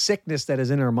 For the sickness that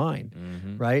is in our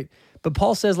mind, right? But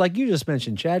Paul says, like you just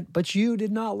mentioned, Chad, but you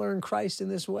did not learn Christ in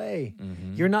this way.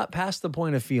 You're not past the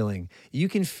point of feeling. You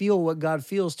can feel what God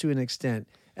feels to an extent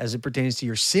as it pertains to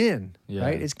your sin,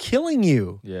 right? It's killing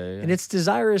you. And its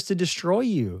desire is to destroy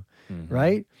you,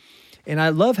 right? And I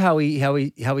love how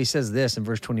he says this in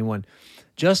verse 21,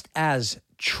 just as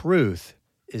truth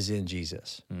is in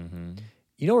Jesus.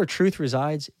 You know where truth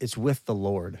resides? It's with the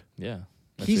Lord. Yeah.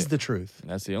 He's the truth.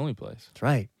 That's the only place. That's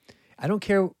right. I don't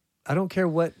care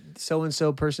what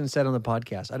so-and-so person said on the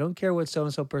podcast. I don't care what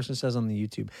so-and-so person says on the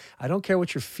YouTube. I don't care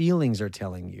what your feelings are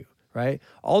telling you, right?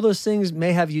 All those things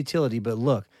may have utility, but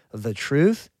look, the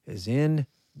truth is in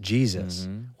Jesus.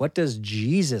 What does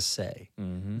Jesus say?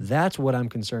 That's what I'm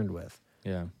concerned with.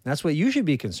 Yeah. That's what you should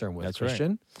be concerned with, That's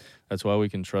Christian. Right. That's why we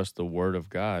can trust the Word of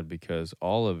God, because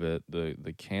all of it,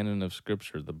 the canon of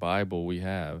Scripture, the Bible we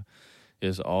have,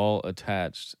 is all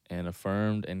attached and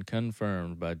affirmed and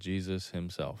confirmed by Jesus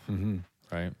himself,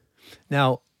 right?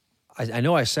 Now, I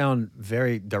know I sound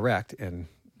very direct and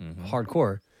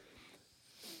hardcore,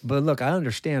 but look, I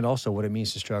understand also what it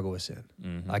means to struggle with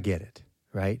sin. I get it,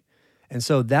 right? And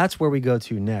so that's where we go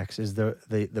to next, is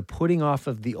the putting off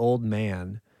of the old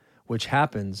man, which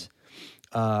happens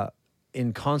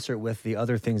in concert with the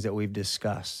other things that we've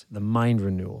discussed, the mind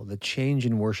renewal, the change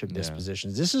in worship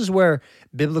dispositions. This is where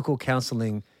biblical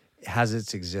counseling has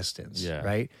its existence,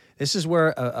 right? This is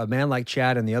where a man like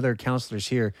Chad and the other counselors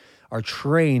here are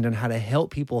trained on how to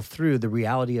help people through the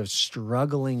reality of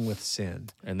struggling with sin.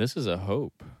 And this is a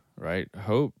hope, right?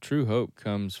 True hope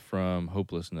comes from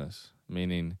hopelessness,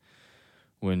 meaning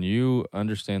when you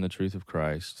understand the truth of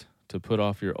Christ, to put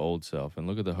off your old self. And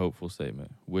look at the hopeful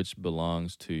statement, which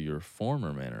belongs to your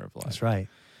former manner of life. That's right.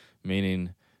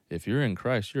 Meaning, if you're in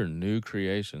Christ, you're a new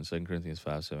creation, 2 Corinthians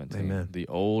 5:17. Amen. The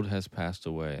old has passed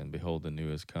away, and behold, the new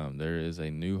has come. There is a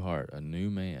new heart, a new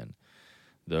man.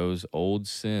 Those old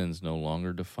sins no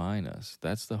longer define us.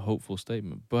 That's the hopeful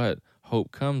statement. But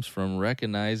hope comes from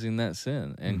recognizing that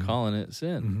sin and calling it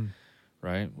sin,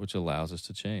 right? Which allows us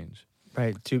to change.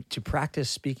 Right, to practice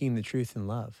speaking the truth in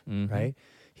love, right?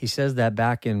 He says that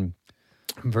back in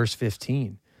verse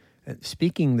 15.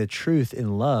 Speaking the truth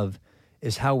in love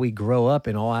is how we grow up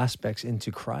in all aspects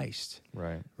into Christ.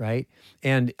 Right?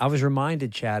 And I was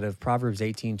reminded, Chad, of Proverbs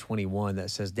 18:21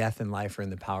 that says, death and life are in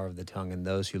the power of the tongue, and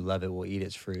those who love it will eat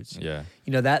its fruits. Yeah.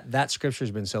 You know, that scripture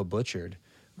has been so butchered,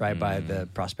 right, by the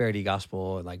prosperity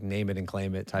gospel, like name it and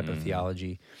claim it type of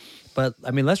theology. But,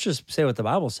 I mean, let's just say what the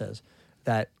Bible says,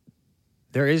 that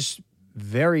there's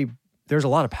a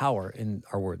lot of power in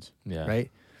our words,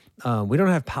 right? We don't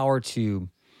have power to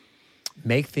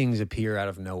make things appear out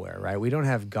of nowhere, right? We don't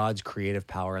have God's creative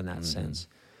power in that sense.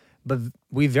 But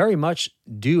we very much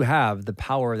do have the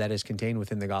power that is contained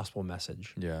within the gospel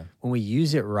message. Yeah. When we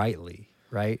use it rightly,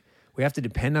 right? We have to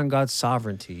depend on God's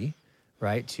sovereignty,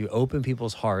 right? To open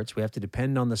people's hearts. We have to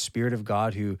depend on the Spirit of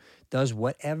God who does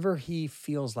whatever he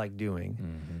feels like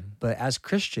doing. But as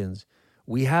Christians,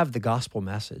 we have the gospel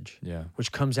message,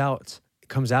 which comes out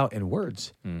in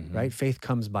words, right? Faith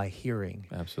comes by hearing.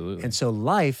 Absolutely. And so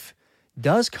life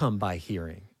does come by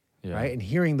hearing, right? And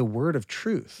hearing the word of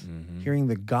truth, hearing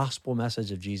the gospel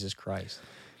message of Jesus Christ.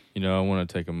 You know, I want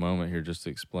to take a moment here just to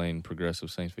explain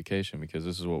progressive sanctification, because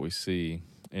this is what we see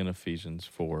in Ephesians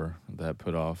 4, that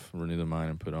put off, renew the mind,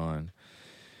 and put on.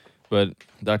 But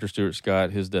Dr. Stuart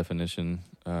Scott, his definition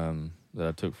that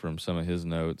I took from some of his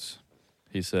notes,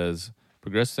 he says,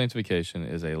 progressive sanctification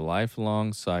is a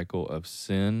lifelong cycle of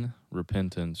sin,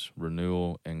 repentance,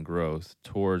 renewal, and growth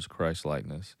towards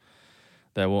Christ-likeness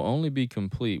that will only be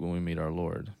complete when we meet our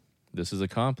Lord. This is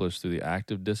accomplished through the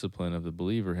active discipline of the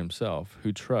believer himself,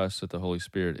 who trusts that the Holy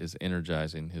Spirit is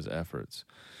energizing his efforts.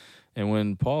 And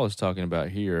when Paul is talking about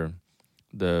here,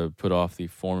 the put off the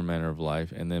former manner of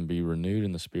life and then be renewed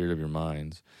in the spirit of your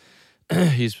minds,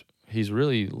 he's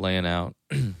really laying out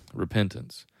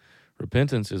repentance.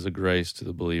 Repentance is a grace to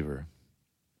the believer.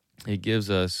 It gives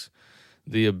us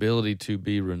the ability to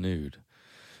be renewed.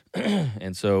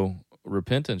 And so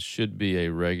repentance should be a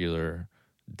regular,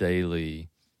 daily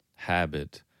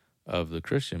habit of the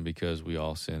Christian, because we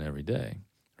all sin every day,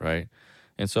 right?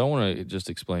 And so I want to just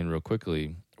explain real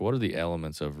quickly, what are the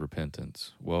elements of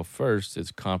repentance? Well, first,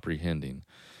 it's comprehending.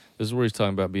 This is where he's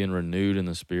talking about being renewed in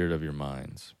the spirit of your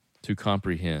minds, to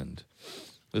comprehend.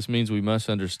 This means we must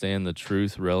understand the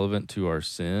truth relevant to our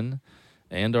sin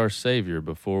and our Savior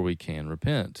before we can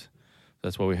repent.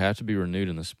 That's why we have to be renewed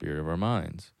in the spirit of our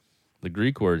minds. The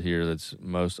Greek word here that's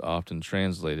most often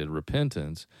translated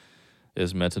repentance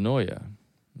is metanoia,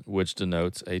 which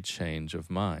denotes a change of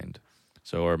mind.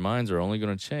 So our minds are only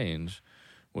going to change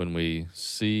when we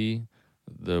see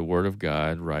the Word of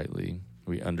God rightly,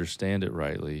 we understand it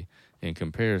rightly in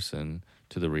comparison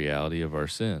to the reality of our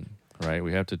sin, right?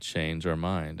 We have to change our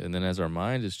mind. And then as our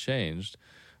mind is changed,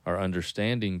 our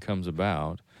understanding comes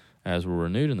about as we're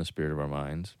renewed in the spirit of our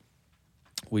minds.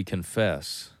 We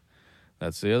confess.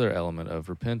 That's the other element of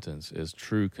repentance, is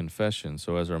true confession.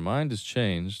 So as our mind is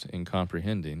changed in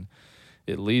comprehending,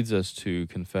 it leads us to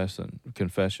confession.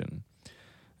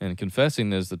 And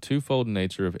confessing is the twofold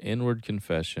nature of inward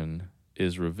confession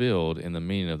is revealed in the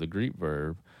meaning of the Greek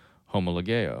verb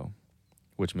homologeo,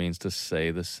 which means to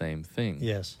say the same thing.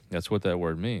 Yes. That's what that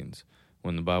word means.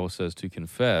 When the Bible says to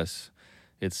confess,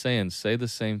 it's saying say the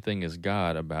same thing as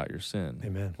God about your sin.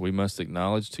 Amen. We must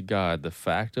acknowledge to God the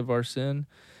fact of our sin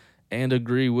and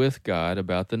agree with God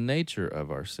about the nature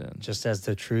of our sin. Just as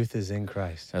the truth is in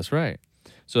Christ. That's right.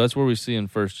 So that's where we see in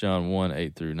 1 John 1,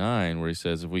 8 through 9, where he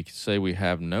says, if we say we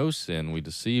have no sin, we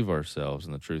deceive ourselves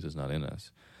and the truth is not in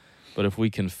us. But if we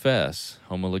confess,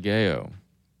 homologeo,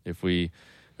 if we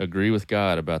agree with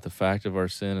God about the fact of our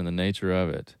sin and the nature of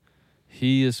it,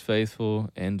 he is faithful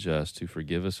and just to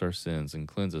forgive us our sins and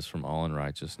cleanse us from all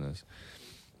unrighteousness.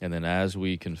 And then as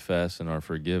we confess and are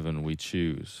forgiven, we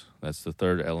choose. That's the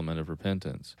third element of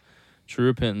repentance. True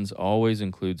repentance always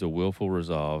includes a willful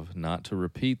resolve not to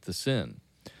repeat the sin.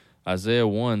 Isaiah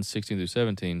 1, 16 through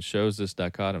 17 shows this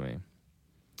dichotomy.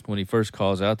 When he first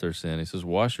calls out their sin, he says,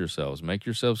 wash yourselves, make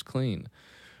yourselves clean.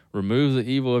 Remove the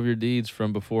evil of your deeds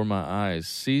from before my eyes.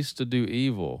 Cease to do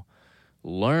evil.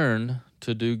 Learn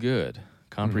to do good.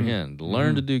 Comprehend.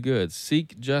 Learn to do good.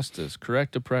 Seek justice.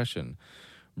 Correct oppression.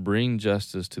 Bring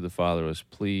justice to the fatherless.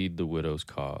 Plead the widow's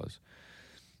cause.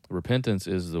 Repentance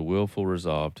is the willful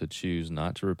resolve to choose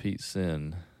not to repeat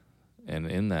sin, and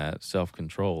in that,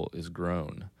 self-control is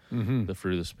grown. Mm-hmm. The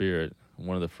fruit of the Spirit,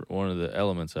 one of the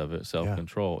elements of it,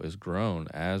 self-control, is grown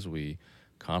as we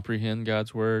comprehend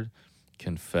God's word,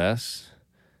 confess,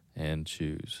 and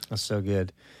choose. That's so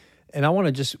good. And I want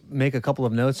to just make a couple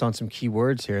of notes on some key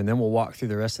words here, and then we'll walk through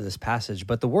the rest of this passage.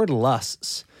 But the word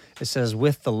lusts, it says,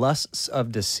 with the lusts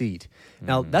of deceit.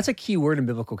 Now, that's a key word in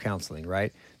biblical counseling,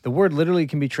 right? The word literally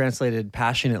can be translated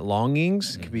passionate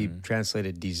longings, can be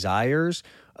translated desires,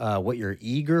 what you're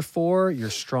eager for, your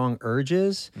strong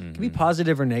urges. It can be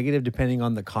positive or negative depending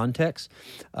on the context,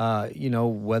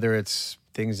 whether it's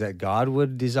things that God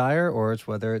would desire or it's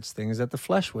whether it's things that the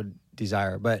flesh would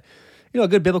desire. But a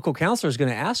good biblical counselor is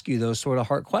going to ask you those sort of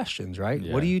heart questions, right?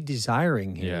 Yeah. What are you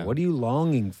desiring here? Yeah. What are you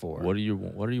longing for? What are you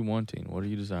wanting? What are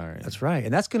you desiring? That's right.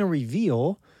 And that's going to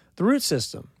reveal the root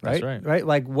system, right? That's right. Right?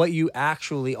 Like what you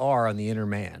actually are on the inner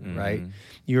man, right?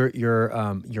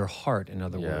 Your heart, in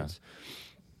other words.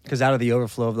 Because out of the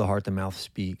overflow of the heart, the mouth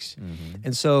speaks.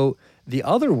 And so the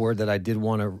other word that I did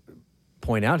want to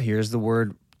point out here is the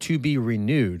word to be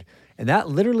renewed. And that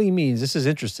literally means, this is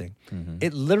interesting,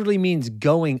 it literally means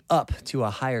going up to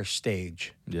a higher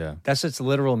stage. Yeah. That's its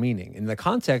literal meaning. And the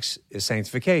context is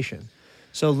sanctification.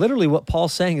 So literally what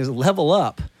Paul's saying is level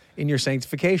up in your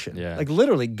sanctification. Yeah. Like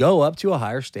literally go up to a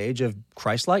higher stage of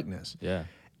Christ-likeness. Yeah.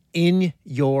 In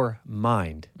your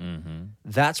mind.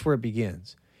 That's where it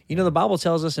begins. The Bible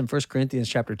tells us in 1 Corinthians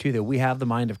chapter 2 that we have the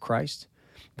mind of Christ,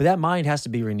 but that mind has to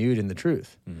be renewed in the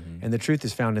truth. And the truth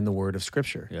is found in the word of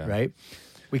Scripture, right?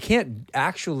 We can't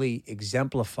actually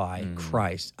exemplify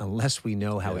Christ unless we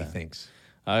know how he thinks.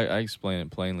 I explain it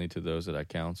plainly to those that I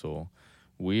counsel.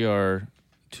 We are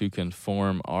to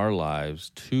conform our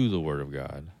lives to the Word of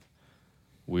God.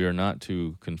 We are not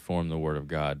to conform the Word of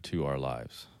God to our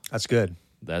lives. That's good.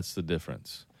 That's the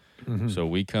difference. So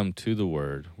we come to the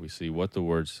Word, we see what the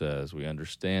Word says, we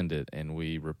understand it, and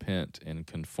we repent and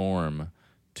conform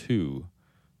to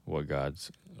what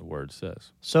God's Word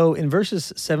says. So in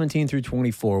verses 17 through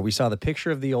 24, we saw the picture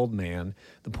of the old man,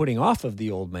 the putting off of the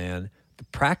old man, the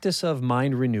practice of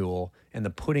mind renewal, and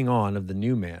the putting on of the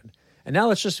new man. And now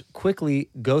let's just quickly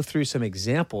go through some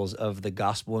examples of the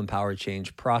gospel-empowered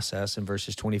change process in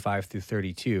verses 25 through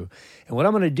 32. And what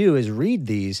I'm going to do is read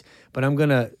these, but I'm going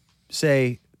to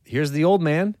say, here's the old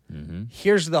man,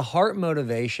 here's the heart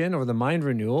motivation or the mind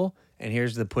renewal, and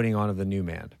here's the putting on of the new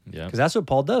man. Because that's what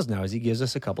Paul does now, is he gives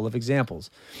us a couple of examples.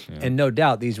 And no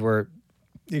doubt these were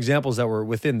examples that were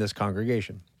within this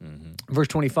congregation. Verse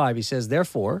 25, he says,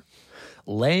 therefore,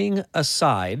 laying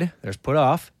aside, there's put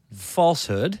off,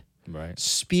 falsehood,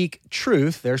 speak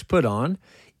truth, there's put on,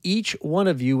 each one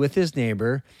of you with his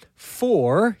neighbor,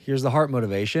 for, here's the heart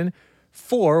motivation,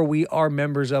 for we are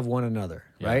members of one another,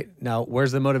 right? Now,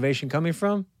 where's the motivation coming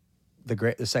from?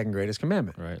 The second greatest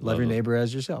commandment. Right. Love your neighbor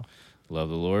as yourself. Love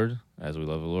the Lord. As we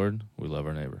love the Lord, we love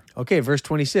our neighbor. Okay, verse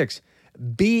 26.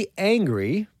 Be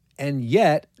angry and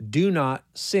yet do not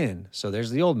sin. So there's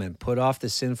the old man. Put off the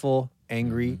sinful,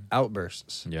 angry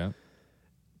outbursts. Yeah.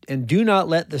 And do not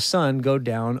let the sun go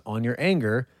down on your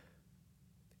anger,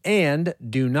 and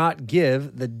do not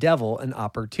give the devil an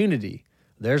opportunity.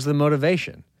 There's the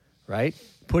motivation, right?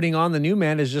 Putting on the new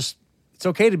man is just, it's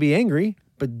okay to be angry,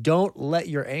 but don't let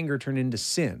your anger turn into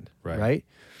sin, right?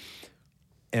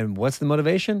 And what's the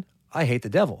motivation? I hate the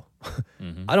devil.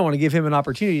 I don't want to give him an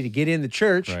opportunity to get in the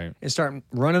church and start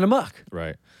running amok.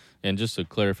 Right. And just a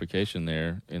clarification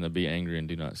there in the be angry and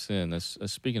do not sin, that's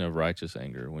speaking of righteous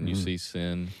anger. When you see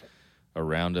sin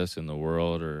around us in the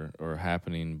world or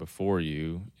happening before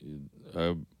you,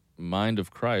 a mind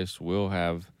of Christ will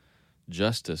have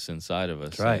justice inside of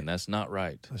us. Right. And that's not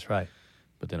right. That's right.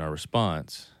 But then our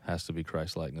response has to be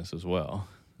Christ-likeness as well.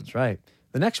 That's right.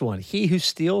 The next one, he who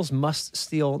steals must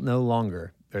steal no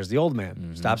longer. There's the old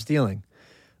man. Stop stealing.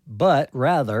 But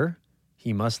rather,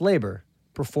 he must labor,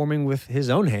 performing with his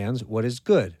own hands what is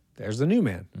good. There's the new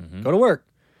man. Go to work.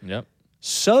 Yep.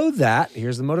 So that,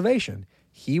 here's the motivation,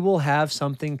 he will have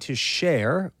something to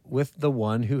share with the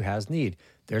one who has need.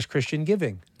 There's Christian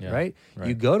giving, right?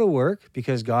 You go to work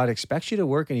because God expects you to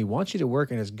work and he wants you to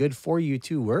work and it's good for you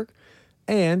to work.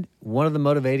 And one of the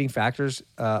motivating factors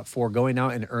for going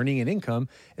out and earning an income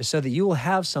is so that you will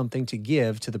have something to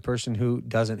give to the person who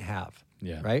doesn't have,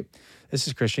 right? This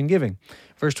is Christian giving.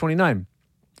 Verse 29,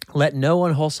 let no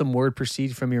unwholesome word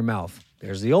proceed from your mouth.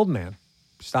 There's the old man.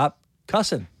 Stop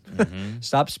cussing.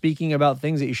 Stop speaking about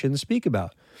things that you shouldn't speak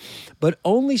about. But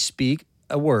only speak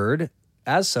a word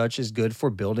as such is good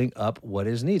for building up what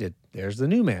is needed. There's the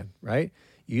new man, right?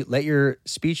 You let your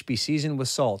speech be seasoned with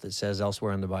salt, it says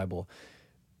elsewhere in the Bible.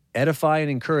 Edify and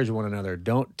encourage one another.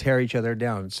 Don't tear each other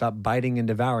down. Stop biting and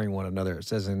devouring one another, it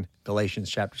says in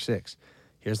Galatians chapter 6.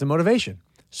 Here's the motivation.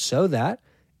 So that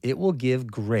it will give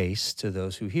grace to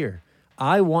those who hear.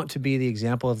 I want to be the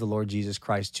example of the Lord Jesus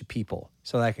Christ to people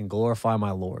so that I can glorify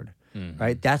my Lord,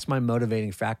 right? That's my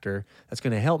motivating factor. That's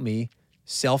going to help me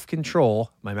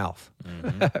self-control my mouth,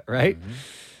 right?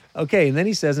 Okay, and then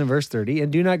he says in verse 30,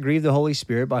 and do not grieve the Holy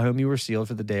Spirit by whom you were sealed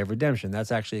for the day of redemption.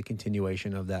 That's actually a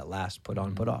continuation of that last put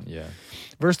on, put off. Yeah.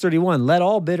 Verse 31, let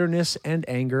all bitterness and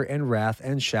anger and wrath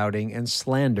and shouting and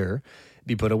slander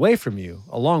be put away from you,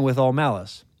 along with all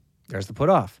malice. There's the put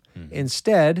off.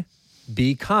 Instead,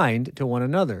 be kind to one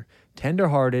another,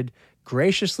 tenderhearted,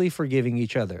 graciously forgiving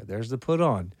each other. There's the put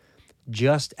on.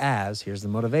 Just as, here's the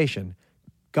motivation,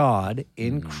 God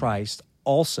in Christ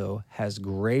also has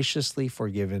graciously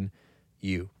forgiven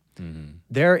you.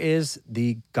 There is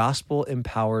the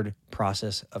gospel-empowered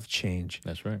process of change.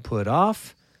 That's right. Put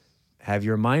off, have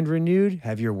your mind renewed,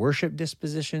 have your worship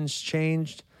dispositions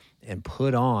changed, and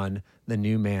put on the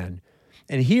new man.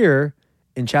 And here,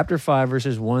 in chapter 5,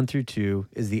 verses 1 through 2,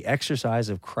 is the exercise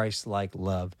of Christ-like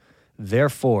love.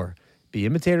 Therefore, be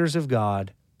imitators of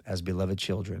God as beloved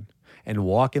children, and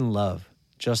walk in love,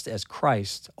 just as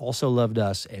Christ also loved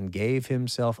us and gave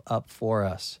himself up for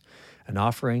us, an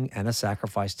offering and a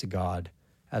sacrifice to God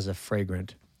as a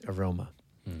fragrant aroma.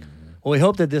 Well, we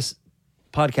hope that this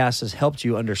podcast has helped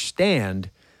you understand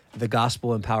the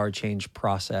gospel-empowered change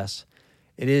process.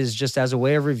 It is, just as a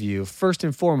way of review, first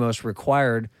and foremost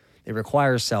it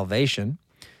requires salvation.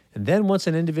 And then once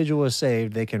an individual is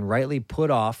saved, they can rightly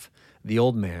put off the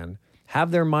old man,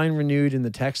 have their mind renewed in the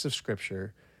text of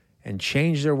Scripture, and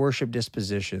change their worship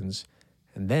dispositions,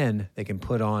 and then they can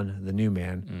put on the new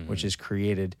man, which is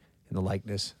created in the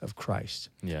likeness of Christ.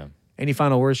 Yeah. Any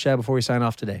final words, Chad, before we sign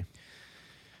off today?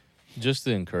 Just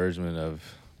the encouragement of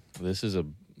this is a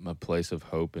place of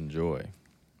hope and joy.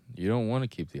 You don't want to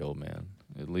keep the old man.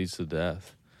 It leads to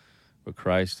death. But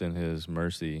Christ in his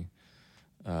mercy,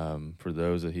 for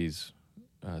those that he's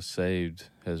saved,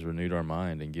 has renewed our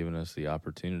mind and given us the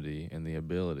opportunity and the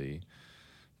ability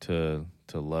to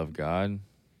love God,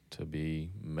 to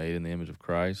be made in the image of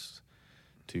Christ,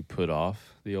 to put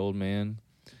off the old man,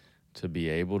 to be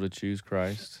able to choose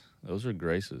Christ. Those are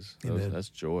graces. That's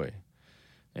joy.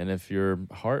 And if your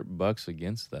heart bucks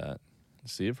against that,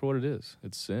 see it for what it is.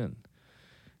 It's sin.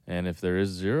 And if there is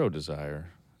zero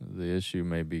desire, the issue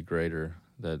may be greater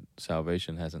that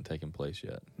salvation hasn't taken place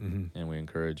yet. And we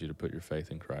encourage you to put your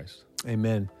faith in Christ.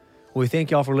 Amen. Well, we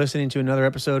thank you all for listening to another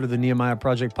episode of the Nehemiah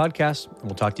Project Podcast, and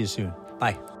we'll talk to you soon.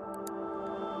 Bye.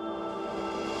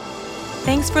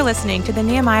 Thanks for listening to the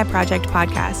Nehemiah Project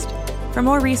Podcast. For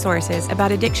more resources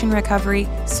about addiction recovery,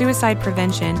 suicide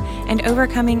prevention, and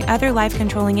overcoming other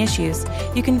life-controlling issues,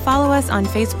 you can follow us on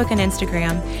Facebook and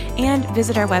Instagram, and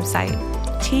visit our website,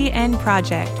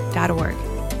 tnproject.org.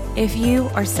 If you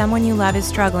or someone you love is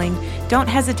struggling, don't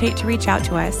hesitate to reach out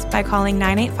to us by calling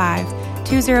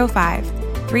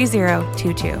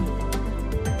 985-205-3022.